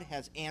 God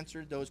has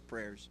answered those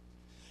prayers.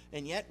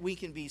 And yet we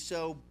can be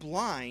so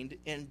blind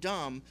and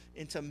dumb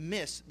and to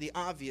miss the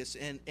obvious.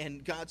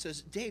 And God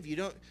says, Dave,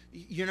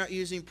 you're not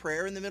using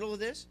prayer in the middle of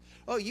this?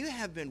 Oh, you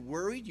have been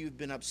worried. You've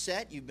been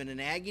upset. You've been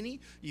in agony.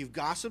 You've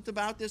gossiped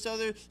about this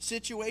other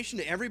situation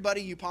to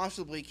everybody you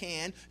possibly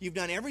can. You've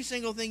done every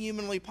single thing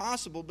humanly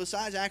possible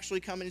besides actually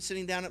coming and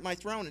sitting down at my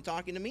throne and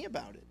talking to me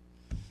about it.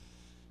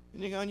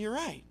 And you're going, you're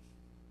right.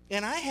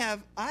 And I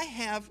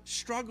have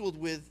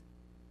struggled with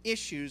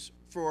issues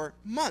for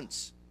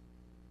months.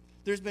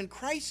 There's been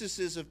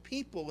crises of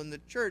people in the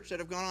church that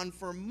have gone on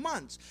for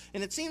months.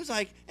 And it seems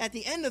like at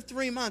the end of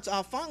 3 months,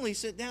 I'll finally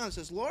sit down and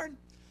says, Lord,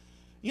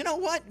 you know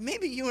what?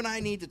 Maybe you and I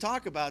need to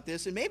talk about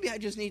this, and maybe I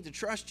just need to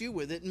trust you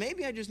with it, and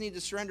maybe I just need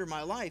to surrender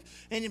my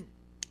life. And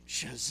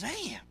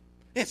shazam!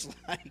 It's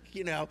like,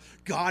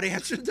 God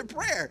answered the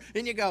prayer.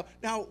 And you go,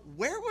 now,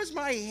 where was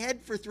my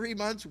head for 3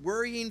 months,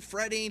 worrying,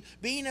 fretting,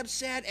 being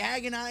upset,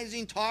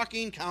 agonizing,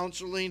 talking,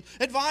 counseling,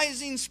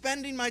 advising,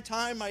 spending my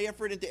time, my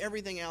effort into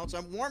everything else?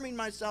 I'm warming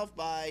myself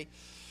by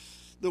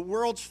the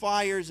world's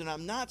fires, and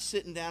I'm not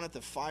sitting down at the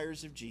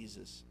fires of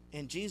Jesus.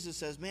 And Jesus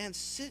says, man,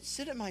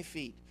 sit at my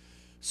feet.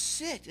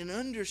 Sit and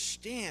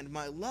understand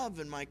my love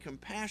and my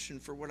compassion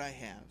for what I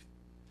have.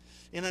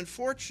 And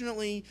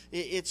unfortunately,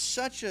 it's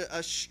such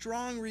a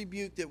strong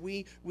rebuke that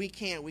we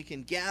can't. We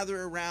can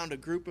gather around a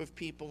group of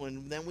people,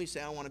 and then we say,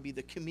 I want to be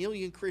the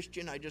chameleon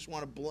Christian. I just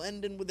want to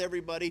blend in with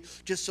everybody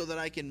just so that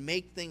I can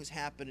make things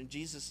happen. And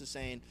Jesus is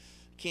saying,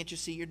 can't you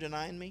see you're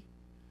denying me?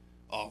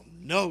 Oh,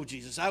 no,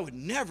 Jesus, I would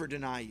never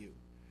deny you.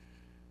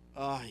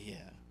 Oh,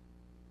 yeah.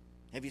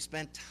 Have you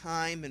spent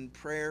time in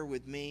prayer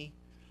with me?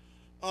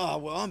 Oh,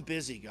 well, I'm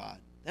busy, God.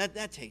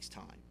 That takes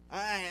time.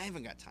 I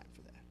haven't got time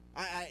for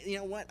that. You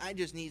know what? I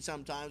just need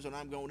sometimes when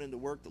I'm going into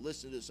work to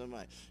listen to some,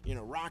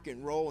 rock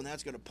and roll, and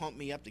that's going to pump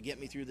me up to get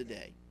me through the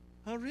day.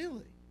 Oh,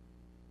 really?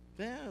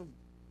 Well,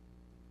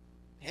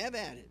 have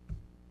at it.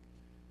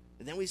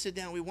 And then we sit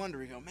down, we wonder,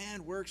 we go,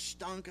 man, work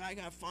stunk, I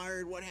got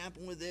fired, what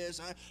happened with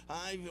this?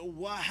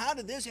 How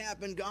did this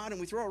happen, God?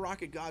 And we throw a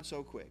rock at God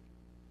so quick.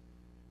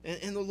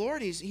 And the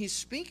Lord, He's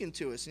speaking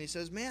to us, and He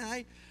says,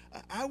 man,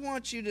 I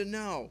want you to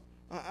know,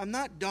 I'm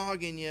not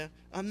dogging you.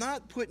 I'm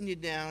not putting you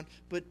down.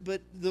 But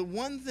the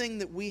one thing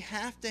that we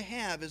have to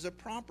have is a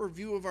proper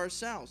view of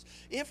ourselves.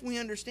 If we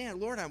understand,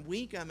 Lord, I'm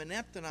weak, I'm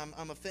inept, and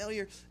I'm a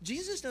failure,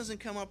 Jesus doesn't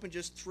come up and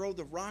just throw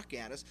the rock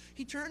at us.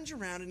 He turns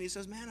around and He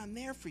says, man, I'm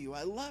there for you.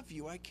 I love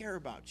you. I care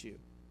about you.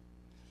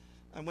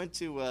 I went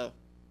to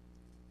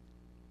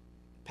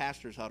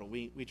Pastor's Huddle.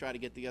 We try to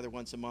get together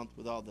once a month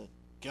with all the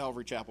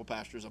Calvary Chapel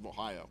pastors of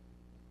Ohio.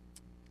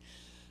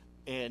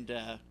 And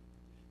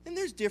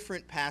there's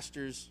different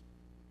pastors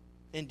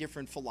and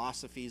different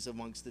philosophies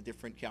amongst the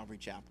different Calvary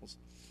chapels.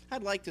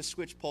 I'd like to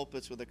switch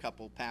pulpits with a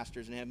couple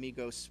pastors and have me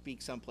go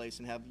speak someplace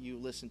and have you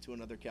listen to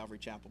another Calvary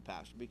Chapel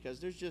pastor, because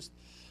there's just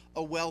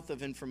a wealth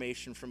of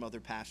information from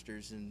other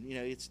pastors, and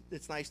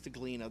it's nice to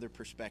glean other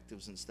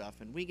perspectives and stuff.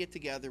 And we get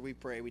together, we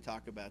pray, we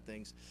talk about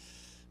things.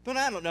 But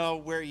I don't know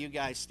where you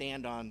guys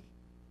stand on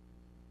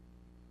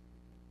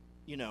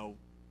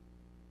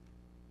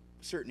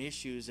certain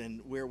issues and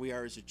where we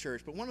are as a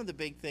church. But one of the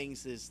big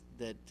things is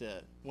that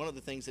one of the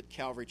things that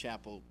Calvary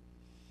Chapel,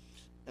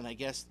 and I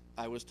guess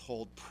I was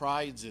told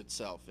prides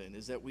itself in,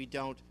 is that we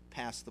don't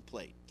pass the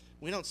plate.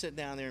 We don't sit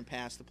down there and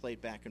pass the plate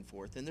back and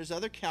forth. And there's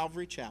other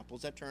Calvary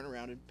Chapels that turn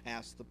around and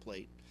pass the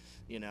plate,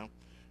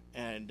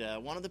 And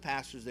one of the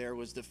pastors there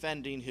was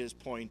defending his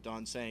point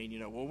on saying,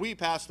 well, we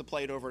passed the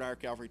plate over at our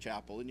Calvary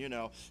Chapel, and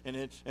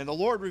and the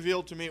Lord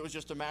revealed to me it was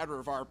just a matter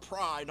of our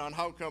pride on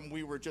how come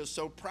we were just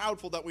so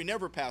proudful that we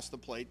never passed the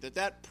plate,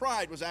 that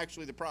pride was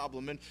actually the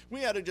problem, and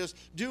we had to just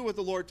do what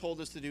the Lord told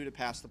us to do to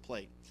pass the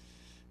plate.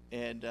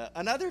 And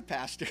another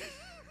pastor,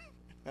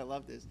 I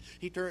love this,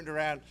 he turned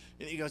around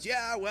and he goes,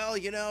 yeah, well,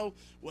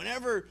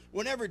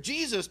 whenever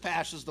Jesus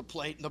passes the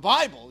plate in the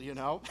Bible, you're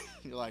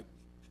like,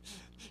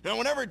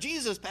 whenever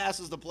Jesus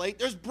passes the plate,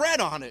 there's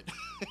bread on it.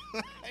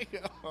 I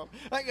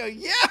go,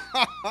 yeah,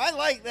 I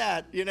like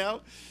that, And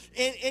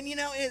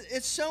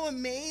it's so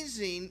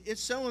amazing.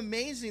 It's so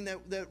amazing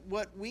that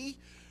what we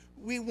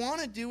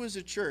want to do as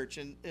a church,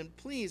 and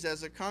please,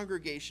 as a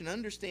congregation,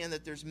 understand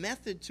that there's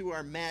method to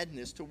our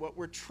madness, to what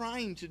we're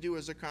trying to do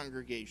as a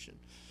congregation.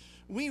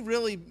 We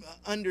really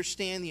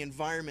understand the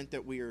environment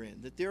that we are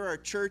in, that there are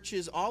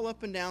churches all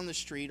up and down the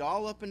street,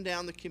 all up and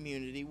down the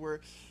community, where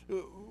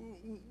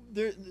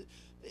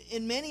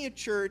in many a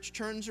church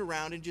turns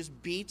around and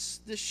just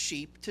beats the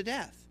sheep to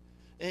death.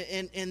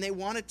 And they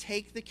want to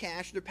take the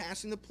cash, they're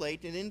passing the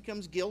plate, and in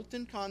comes guilt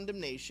and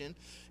condemnation.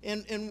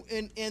 And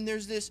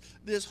there's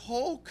this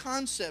whole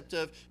concept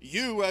of,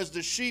 you as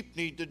the sheep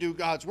need to do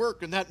God's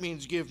work, and that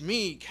means give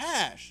me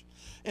cash.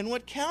 And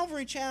what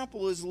Calvary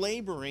Chapel is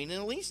laboring, and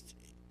at least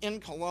in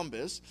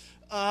Columbus,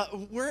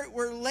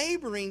 we're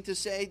laboring to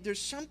say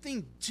there's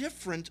something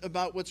different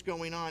about what's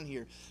going on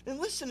here. And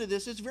listen to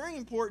this. It's very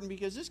important,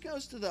 because this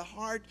goes to the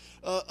heart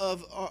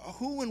of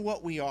who and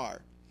what we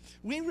are.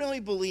 We really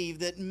believe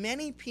that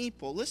many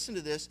people, listen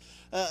to this,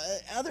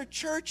 other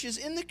churches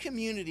in the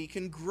community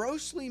can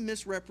grossly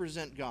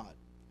misrepresent God.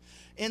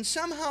 And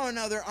somehow or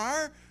another,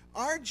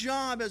 our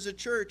job as a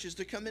church is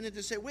to come in and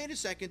to say, wait a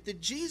second, the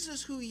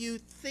Jesus who you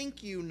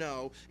think you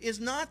know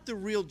is not the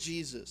real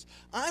Jesus.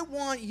 I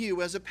want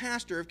you, as a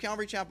pastor of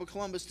Calvary Chapel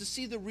Columbus, to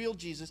see the real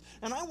Jesus.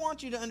 And I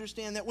want you to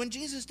understand that when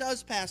Jesus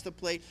does pass the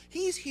plate,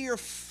 He's here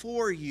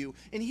for you,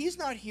 and He's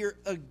not here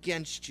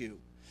against you.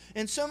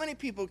 And so many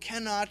people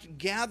cannot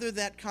gather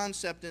that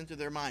concept into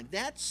their mind.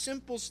 That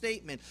simple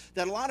statement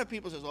that a lot of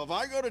people says, well, if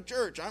I go to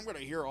church, I'm going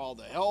to hear all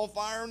the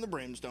hellfire and the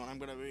brimstone. I'm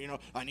going to,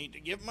 I need to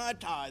give my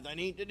tithe. I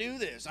need to do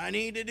this. I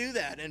need to do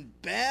that. And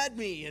bad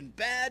me and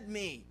bad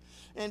me.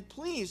 And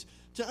please,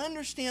 to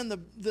understand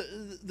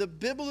the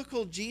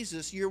biblical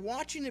Jesus, you're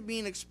watching it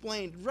being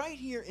explained right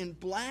here in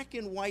black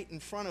and white in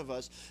front of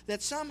us,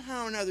 that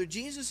somehow or another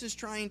Jesus is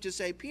trying to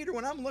say, Peter,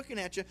 when I'm looking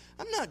at you,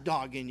 I'm not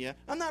dogging you.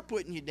 I'm not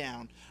putting you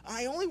down.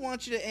 I only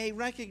want you to,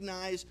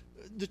 recognize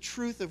the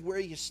truth of where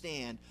you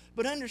stand.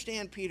 But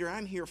understand, Peter,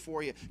 I'm here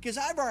for you because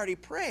I've already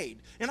prayed.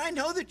 And I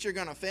know that you're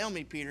going to fail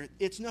me, Peter.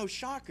 It's no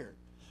shocker.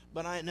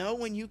 But I know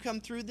when you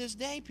come through this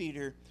day,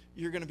 Peter,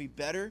 you're going to be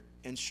better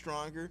and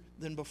stronger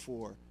than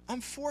before.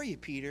 I'm for you,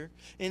 Peter.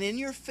 And in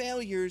your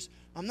failures,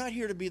 I'm not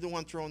here to be the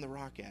one throwing the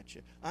rock at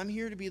you. I'm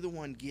here to be the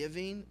one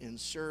giving and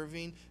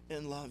serving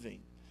and loving.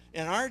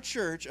 And our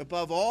church,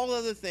 above all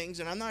other things,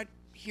 and I'm not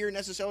here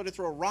necessarily to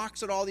throw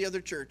rocks at all the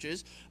other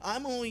churches.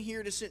 I'm only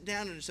here to sit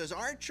down and it says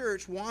our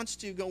church wants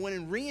to go in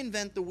and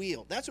reinvent the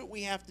wheel. That's what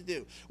we have to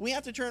do. We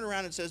have to turn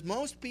around and says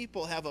most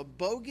people have a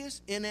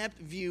bogus, inept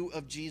view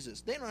of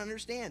Jesus. They don't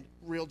understand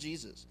real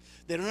Jesus.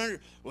 They don't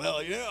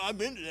well, yeah, I've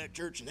been to that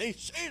church and they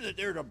say that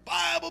they're the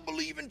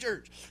Bible-believing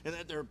church and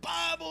that their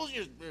Bible's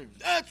just,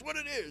 that's what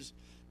it is.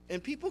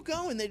 And people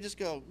go and they just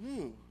go,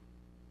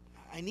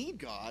 I need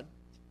God.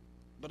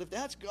 But if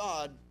that's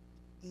God,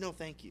 no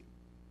thank you.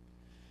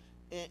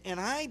 And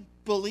I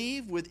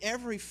believe with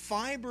every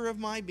fiber of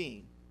my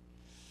being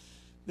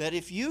that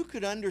if you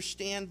could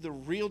understand the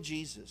real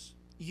Jesus,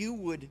 you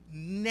would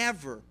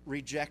never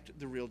reject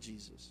the real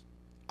Jesus.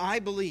 I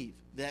believe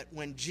that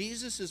when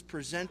Jesus is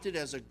presented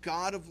as a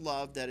God of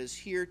love that is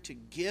here to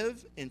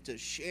give and to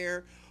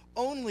share,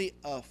 only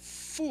a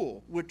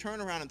fool would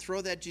turn around and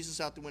throw that Jesus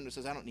out the window and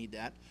says, I don't need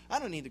that. I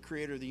don't need the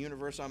creator of the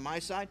universe on my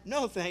side.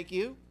 No, thank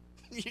you.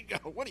 You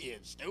go, what are you,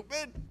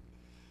 stupid?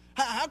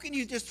 How can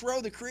you just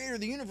throw the creator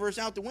of the universe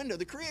out the window?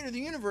 The creator of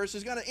the universe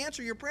is going to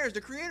answer your prayers. The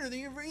creator of the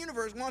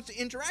universe wants to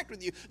interact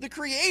with you. The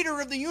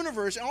creator of the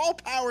universe, all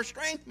power,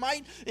 strength,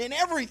 might, and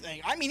everything.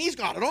 I mean, he's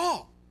got it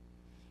all.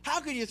 How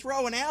could you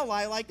throw an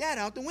ally like that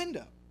out the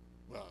window?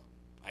 Well,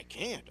 I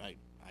can't. I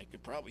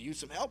could probably use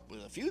some help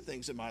with a few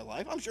things in my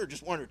life. I'm sure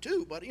just one or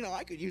two, but,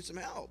 I could use some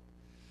help.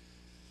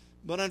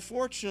 But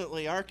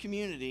unfortunately, our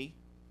community,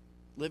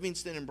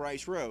 Livingston and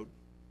Bryce Road,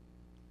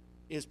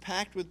 is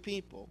packed with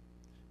people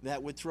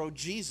that would throw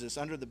Jesus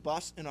under the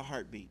bus in a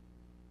heartbeat.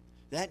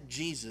 That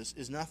Jesus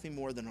is nothing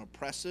more than an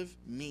oppressive,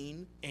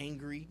 mean,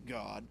 angry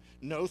God.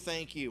 No,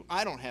 thank you.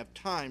 I don't have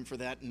time for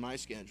that in my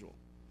schedule.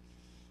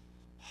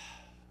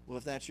 Well,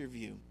 if that's your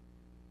view,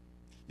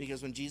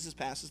 because when Jesus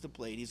passes the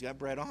plate, he's got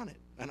bread on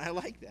it, and I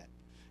like that.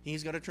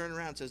 He's got to turn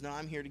around and says, no,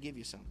 I'm here to give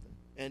you something.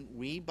 And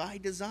we, by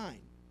design,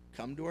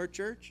 come to our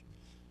church,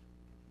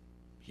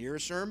 hear a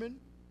sermon,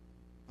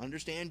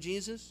 understand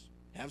Jesus,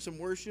 have some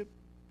worship,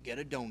 get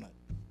a donut.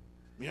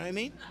 You know what I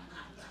mean?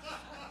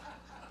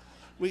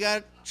 We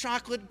got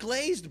chocolate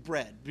glazed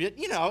bread.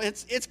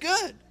 It's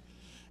good.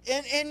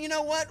 And you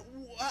know what?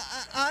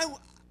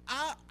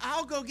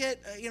 I'll go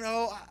get,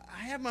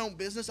 I have my own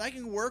business. I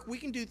can work. We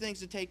can do things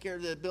to take care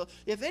of the bill.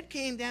 If it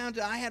came down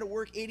to I had to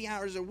work 80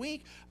 hours a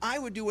week, I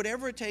would do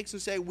whatever it takes to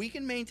say we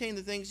can maintain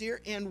the things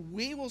here, and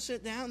we will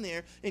sit down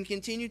there and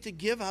continue to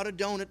give out a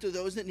donut to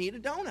those that need a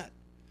donut.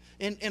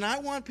 And I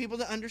want people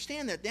to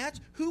understand that. That's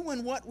who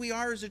and what we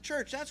are as a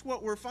church. That's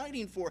what we're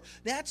fighting for.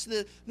 That's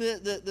the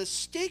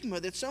stigma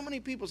that so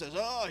many people says,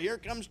 oh, here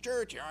comes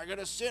church. Here I got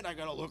to sit. I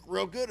got to look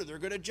real good or they're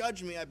going to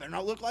judge me. I better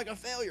not look like a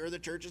failure or the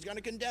church is going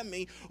to condemn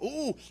me.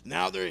 Oh,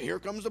 now here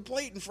comes the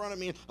plate in front of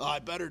me. Oh, I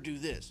better do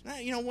this. Now,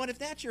 you know what? If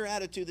that's your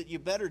attitude that you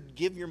better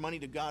give your money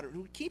to God, or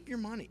keep your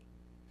money.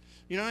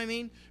 You know what I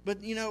mean?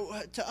 But,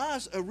 to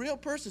us, a real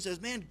person says,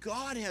 man,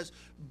 God has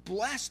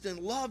blessed and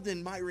loved,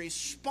 and my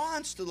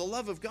response to the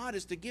love of God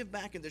is to give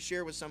back and to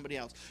share with somebody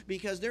else.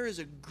 Because there is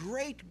a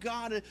great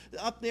God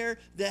up there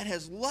that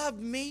has loved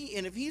me,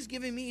 and if he's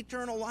giving me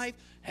eternal life,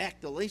 heck,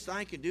 the least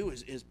I can do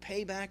is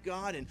pay back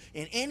God in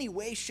any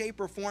way, shape,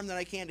 or form that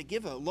I can to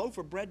give a loaf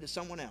of bread to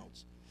someone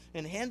else.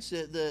 And hence,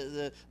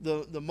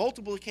 the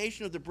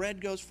multiplication of the bread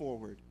goes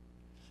forward.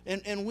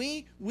 And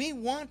we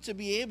want to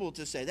be able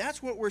to say,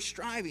 that's what we're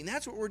striving,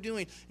 that's what we're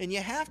doing. And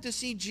you have to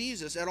see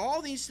Jesus at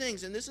all these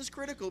things, and this is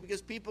critical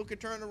because people could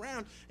turn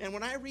around. And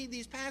when I read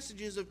these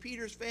passages of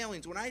Peter's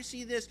failings, when I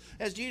see this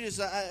as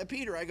Jesus,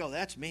 Peter, I go,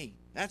 that's me.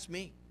 That's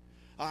me.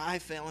 I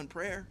fail in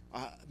prayer.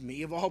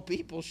 Me of all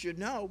people should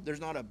know.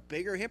 There's not a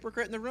bigger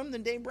hypocrite in the room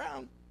than Dave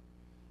Brown.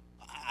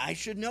 I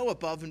should know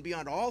above and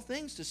beyond all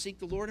things to seek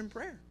the Lord in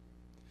prayer.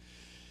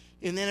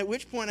 And then at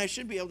which point I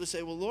should be able to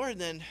say, well, Lord,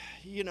 then,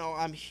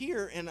 I'm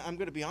here and I'm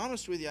going to be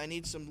honest with you. I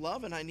need some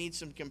love and I need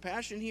some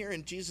compassion here.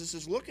 And Jesus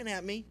is looking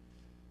at me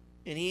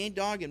and he ain't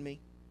dogging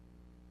me.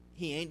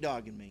 He ain't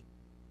dogging me.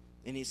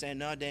 And he's saying,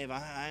 no, Dave,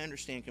 I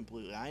understand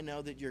completely. I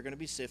know that you're going to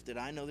be sifted.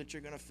 I know that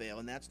you're going to fail.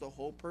 And that's the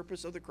whole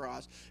purpose of the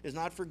cross, is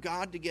not for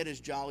God to get his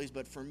jollies,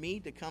 but for me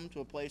to come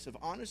to a place of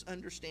honest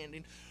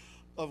understanding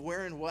of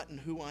where and what and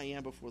who I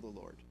am before the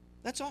Lord.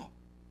 That's all.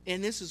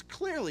 And this is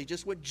clearly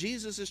just what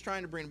Jesus is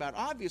trying to bring about.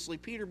 Obviously,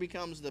 Peter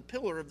becomes the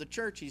pillar of the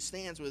church. He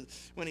stands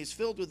with when he's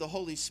filled with the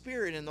Holy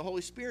Spirit, and the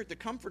Holy Spirit, the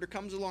Comforter,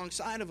 comes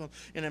alongside of him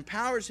and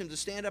empowers him to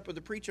stand up and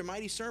to preach a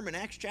mighty sermon,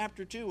 Acts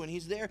chapter 2, and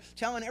he's there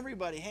telling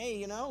everybody,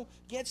 hey,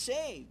 get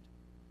saved.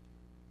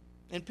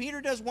 And Peter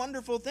does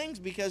wonderful things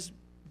because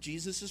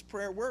Jesus'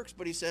 prayer works,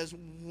 but he says,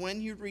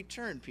 when you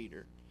return,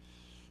 Peter.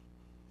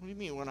 What do you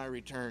mean when I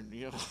return?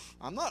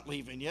 I'm not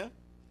leaving you.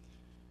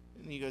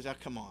 And he goes,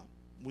 come on.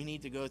 We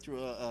need to go through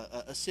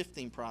a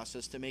sifting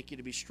process to make you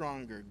to be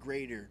stronger,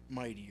 greater,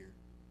 mightier.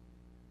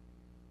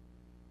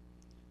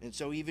 And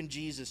so even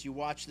Jesus, you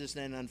watch this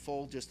then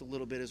unfold just a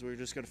little bit as we're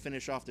just going to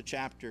finish off the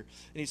chapter.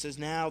 And he says,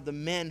 now the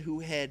men who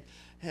had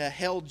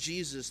held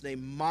Jesus, they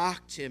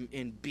mocked him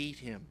and beat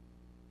him.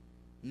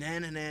 Na,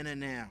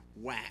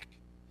 whack.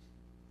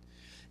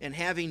 And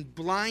having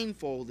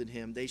blindfolded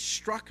him, they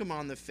struck him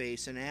on the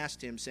face and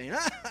asked him, saying,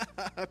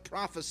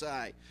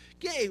 prophesy.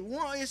 Okay,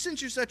 well,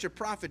 since you're such a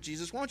prophet,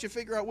 Jesus, why don't you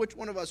figure out which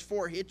one of us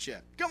four hit you?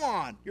 Come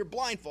on, you're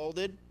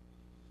blindfolded.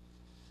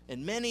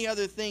 And many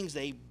other things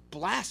they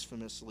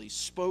blasphemously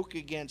spoke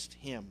against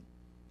him.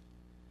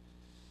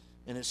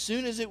 And as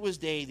soon as it was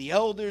day, the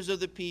elders of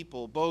the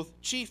people, both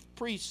chief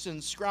priests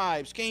and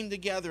scribes, came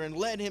together and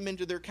led him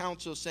into their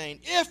council,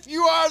 saying, if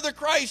you are the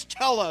Christ,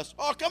 tell us.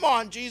 Oh, come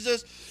on,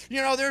 Jesus.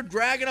 They're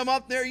dragging him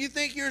up there. You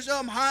think you're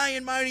some high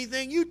and mighty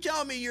thing? You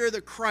tell me you're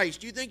the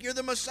Christ. You think you're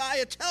the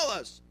Messiah? Tell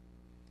us.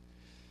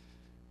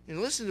 And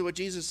listen to what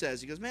Jesus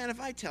says. He goes, man,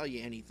 if I tell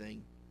you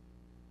anything,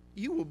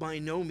 you will by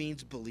no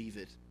means believe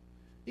it.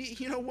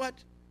 You know what?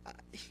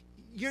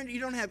 You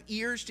don't have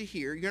ears to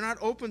hear. You're not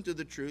open to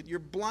the truth. You're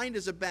blind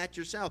as a bat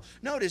yourself.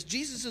 Notice,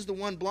 Jesus is the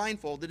one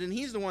blindfolded, and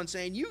he's the one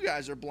saying, you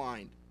guys are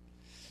blind.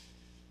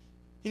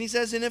 And he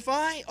says, and if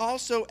I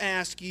also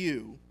ask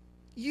you,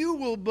 you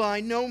will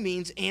by no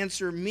means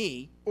answer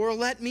me or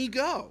let me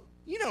go.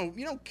 You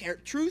don't care.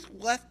 Truth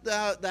left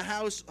the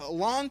house a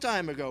long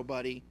time ago,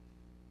 buddy.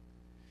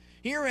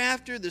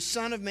 Hereafter, the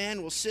Son of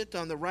Man will sit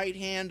on the right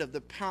hand of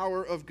the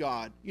power of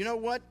God. You know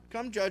what?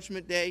 Come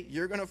Judgment Day,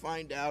 you're going to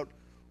find out,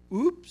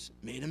 oops,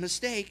 made a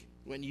mistake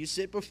when you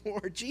sit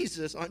before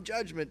Jesus on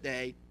Judgment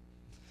Day.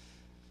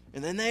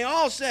 And then they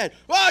all said,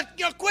 well,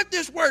 quit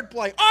this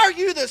wordplay. Are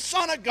you the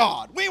Son of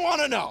God? We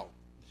want to know.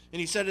 And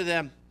he said to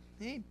them,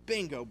 hey,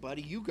 bingo,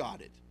 buddy, you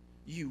got it.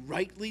 You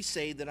rightly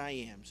say that I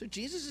am. So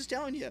Jesus is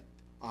telling you,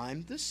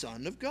 I'm the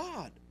Son of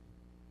God.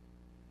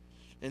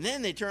 And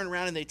then they turn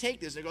around and they take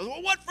this and they go,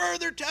 well, what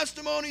further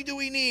testimony do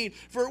we need?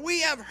 For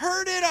we have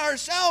heard it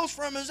ourselves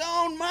from his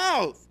own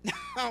mouth.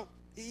 Now,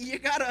 you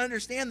got to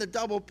understand the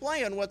double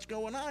play on what's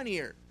going on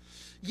here.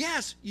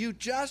 Yes, you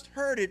just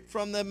heard it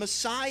from the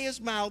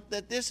Messiah's mouth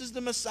that this is the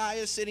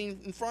Messiah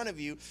sitting in front of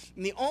you.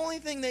 And the only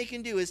thing they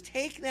can do is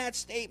take that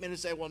statement and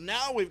say, well,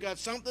 now we've got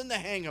something to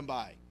hang him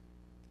by.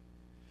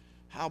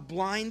 How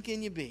blind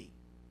can you be?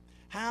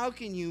 How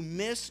can you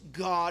miss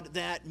God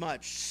that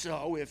much?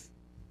 So if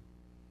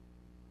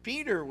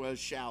Peter was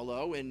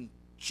shallow and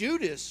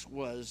Judas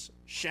was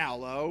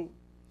shallow,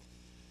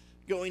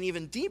 going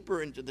even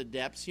deeper into the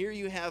depths, here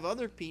you have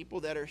other people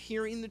that are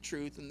hearing the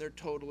truth and they're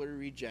totally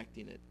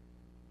rejecting it.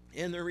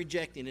 And they're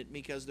rejecting it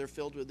because they're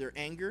filled with their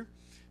anger,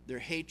 their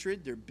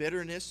hatred, their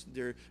bitterness,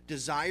 their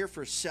desire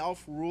for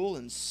self-rule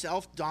and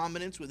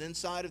self-dominance within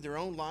inside of their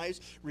own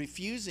lives,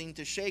 refusing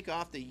to shake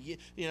off the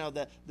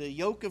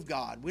yoke of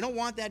God. We don't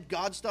want that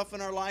God stuff in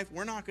our life.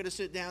 We're not going to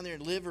sit down there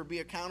and live or be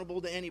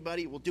accountable to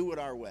anybody. We'll do it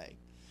our way.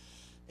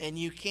 And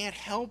you can't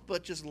help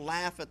but just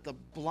laugh at the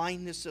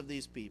blindness of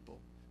these people.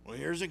 Well,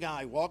 here's a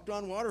guy, walked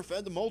on water,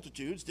 fed the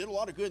multitudes, did a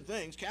lot of good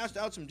things, cast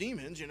out some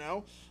demons, and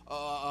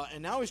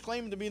now he's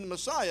claiming to be the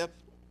Messiah.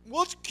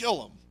 Let's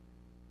kill him.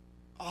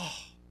 Oh,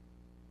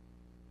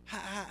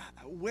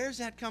 where's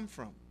that come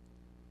from?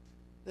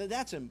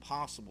 That's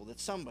impossible that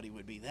somebody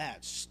would be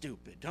that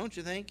stupid, don't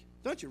you think?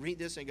 Don't you read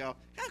this and go,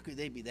 how could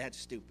they be that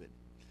stupid?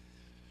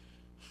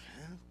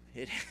 Well,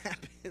 it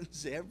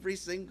happens every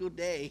single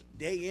day,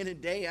 day in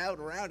and day out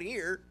around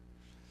here.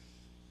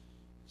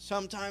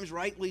 Sometimes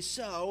rightly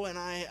so, and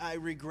I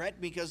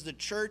regret because the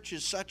church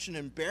is such an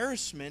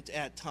embarrassment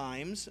at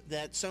times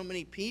that so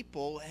many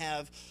people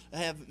have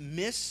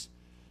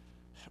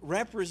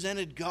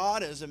misrepresented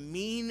God as a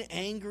mean,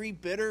 angry,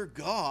 bitter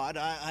God.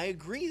 I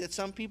agree that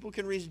some people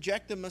can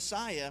reject the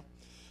Messiah,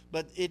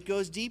 but it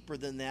goes deeper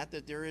than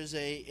that there is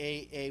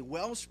a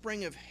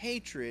wellspring of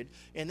hatred,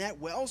 and that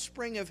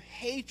wellspring of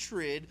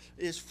hatred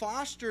is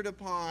fostered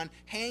upon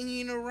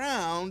hanging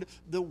around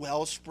the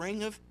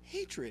wellspring of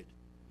hatred.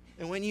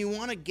 And when you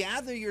want to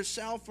gather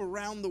yourself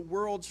around the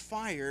world's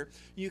fire,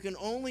 you can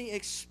only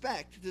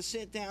expect to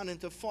sit down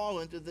and to fall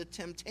into the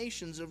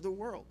temptations of the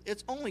world.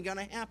 It's only going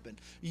to happen.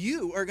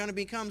 You are going to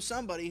become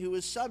somebody who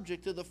is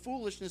subject to the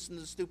foolishness and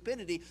the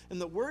stupidity,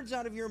 and the words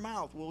out of your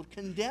mouth will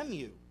condemn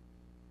you.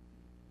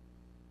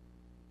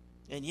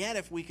 And yet,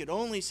 if we could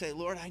only say,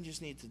 Lord, I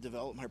just need to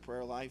develop my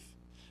prayer life.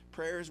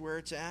 Prayer is where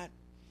it's at.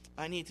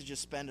 I need to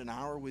just spend an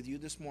hour with you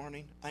this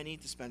morning. I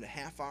need to spend a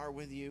half hour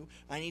with you.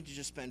 I need to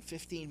just spend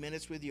 15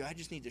 minutes with you. I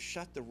just need to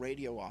shut the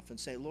radio off and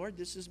say, Lord,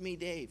 this is me,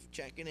 Dave,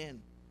 checking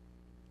in.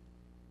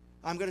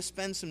 I'm going to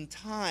spend some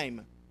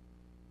time,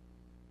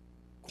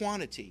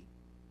 quantity.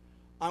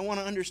 I want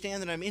to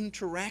understand that I'm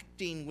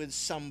interacting with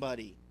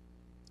somebody,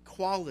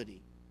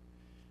 quality.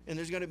 And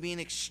there's going to be an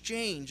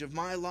exchange of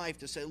my life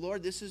to say,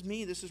 Lord, this is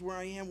me. This is where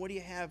I am. What do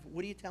you have?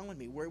 What are you telling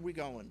me? Where are we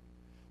going?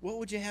 What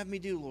would you have me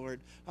do, Lord?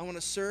 I want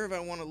to serve. I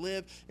want to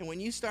live. And when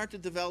you start to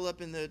develop,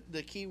 and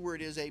the key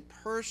word is a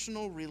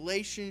personal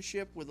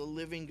relationship with a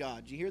living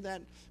God. Do you hear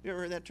that? You ever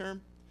heard that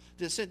term?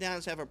 To sit down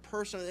and have a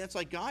personal, that's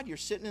like, God, you're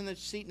sitting in the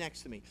seat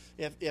next to me.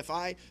 If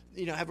I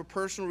have a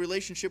personal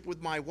relationship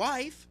with my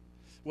wife,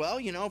 well,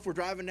 if we're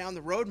driving down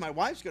the road, my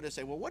wife's going to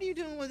say, well, what are you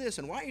doing with this?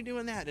 And why are you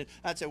doing that? And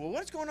I'd say, well,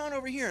 what's going on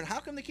over here? And how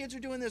come the kids are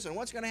doing this? And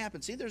what's going to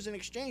happen? See, there's an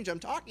exchange. I'm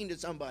talking to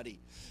somebody.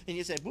 And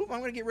you say, boop,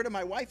 I'm going to get rid of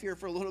my wife here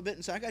for a little bit.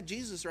 And so I got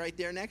Jesus right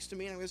there next to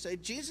me. And I'm going to say,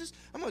 Jesus,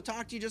 I'm going to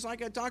talk to you just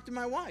like I talked to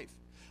my wife.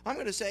 I'm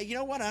going to say, you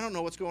know what? I don't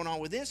know what's going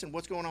on with this and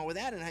what's going on with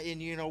that.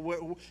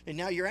 And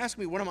now you're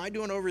asking me, what am I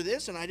doing over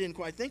this? And I didn't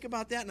quite think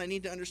about that. And I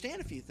need to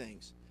understand a few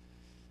things.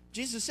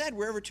 Jesus said,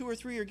 wherever two or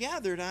three are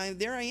gathered,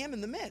 there I am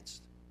in the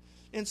midst.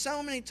 And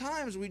so many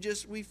times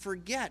we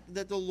forget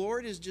that the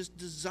Lord is just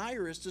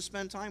desirous to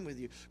spend time with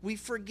you. We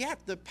forget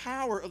the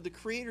power of the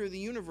Creator of the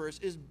universe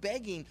is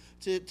begging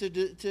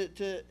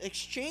to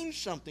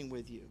exchange something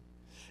with you.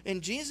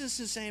 And Jesus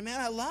is saying,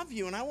 man, I love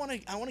you, and I want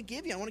to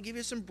give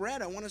you some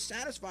bread. I want to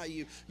satisfy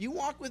you. You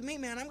walk with me,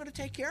 man, I'm going to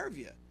take care of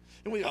you.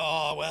 And we go,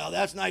 oh, well,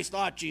 that's a nice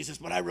thought, Jesus,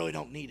 but I really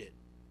don't need it.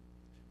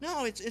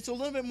 No, it's a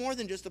little bit more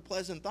than just a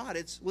pleasant thought.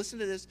 Listen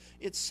to this,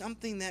 it's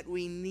something that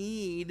we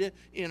need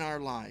in our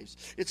lives.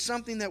 It's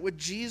something that what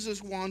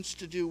Jesus wants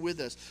to do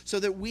with us so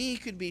that we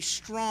could be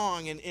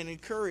strong and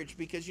encouraged,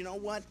 because you know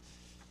what?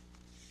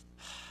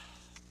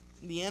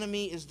 The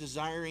enemy is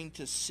desiring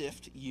to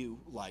sift you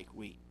like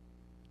wheat.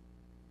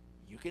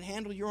 You can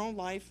handle your own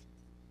life.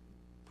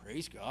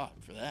 Praise God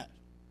for that.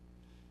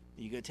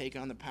 You going to take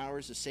on the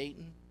powers of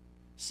Satan?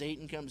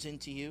 Satan comes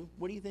into you.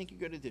 What do you think you're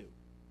going to do?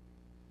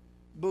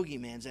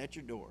 Boogeyman's at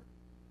your door.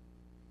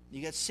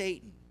 You got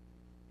Satan.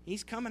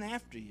 He's coming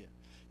after you.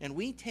 And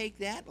we take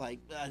that like,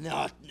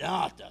 no, it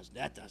doesn't.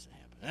 That doesn't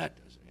happen.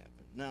 That doesn't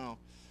happen. No.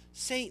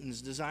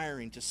 Satan's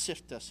desiring to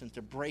sift us and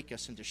to break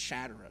us and to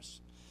shatter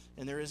us.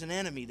 And there is an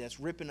enemy that's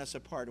ripping us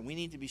apart. And we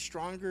need to be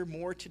stronger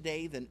more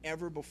today than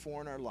ever before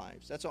in our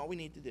lives. That's all we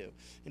need to do.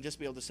 And just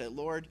be able to say,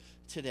 Lord,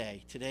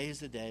 today is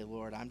the day,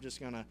 Lord. I'm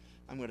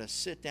going to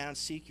sit down,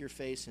 seek your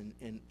face,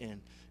 and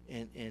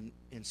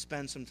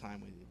spend some time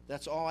with you.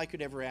 That's all I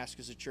could ever ask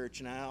as a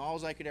church. And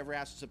all I could ever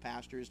ask as a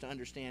pastor is to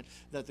understand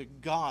that the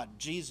God,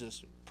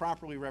 Jesus,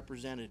 properly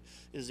represented,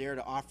 is there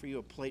to offer you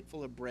a plate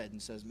full of bread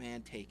and says,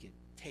 man, take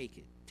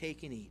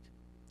and eat.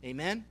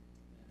 Amen?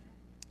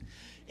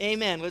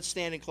 Amen. Let's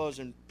stand and close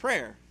in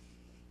prayer.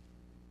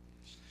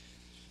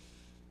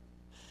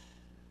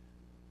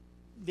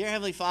 Dear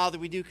Heavenly Father,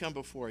 we do come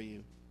before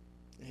you.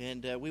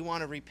 And we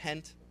want to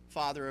repent,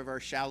 Father, of our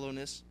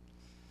shallowness.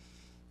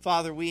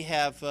 Father, we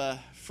have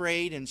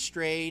frayed and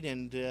strayed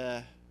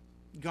and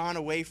gone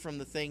away from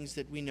the things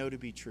that we know to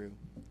be true.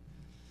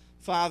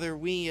 Father,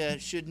 we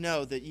should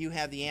know that you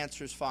have the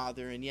answers,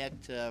 Father, and yet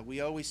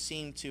we always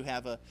seem to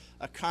have a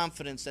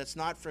confidence that's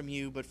not from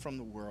you but from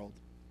the world.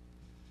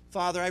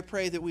 Father, I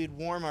pray that we would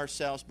warm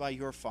ourselves by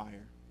your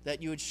fire,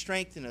 that you would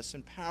strengthen us,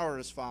 empower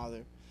us,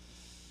 Father.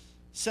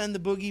 Send the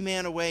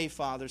boogeyman away,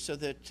 Father, so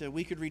that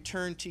we could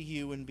return to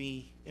you and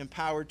be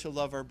empowered to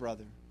love our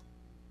brother.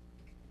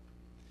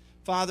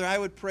 Father, I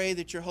would pray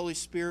that your Holy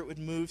Spirit would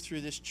move through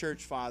this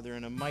church, Father,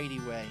 in a mighty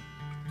way.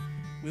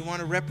 We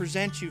want to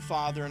represent you,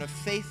 Father, in a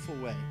faithful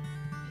way.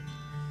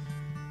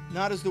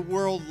 Not as the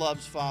world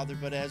loves, Father,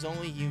 but as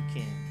only you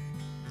can.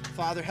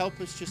 Father, help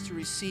us just to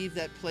receive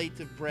that plate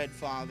of bread,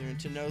 Father, and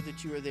to know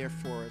that you are there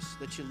for us,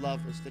 that you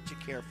love us, that you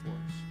care for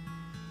us.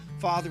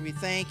 Father, we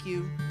thank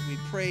you, we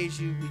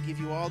praise you, we give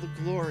you all the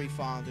glory,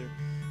 Father.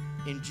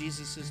 In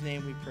Jesus'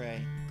 name we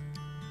pray.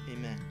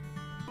 Amen.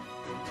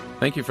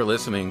 Thank you for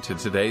listening to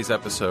today's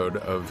episode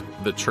of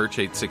the Church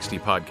 860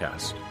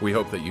 podcast. We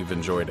hope that you've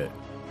enjoyed it.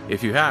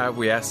 If you have,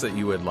 we ask that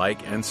you would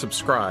like and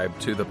subscribe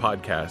to the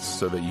podcast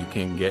so that you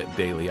can get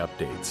daily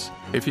updates.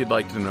 If you'd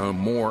like to know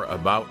more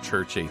about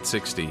Church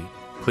 860,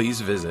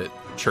 please visit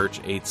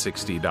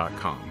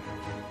church860.com.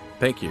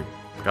 Thank you.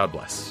 God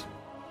bless.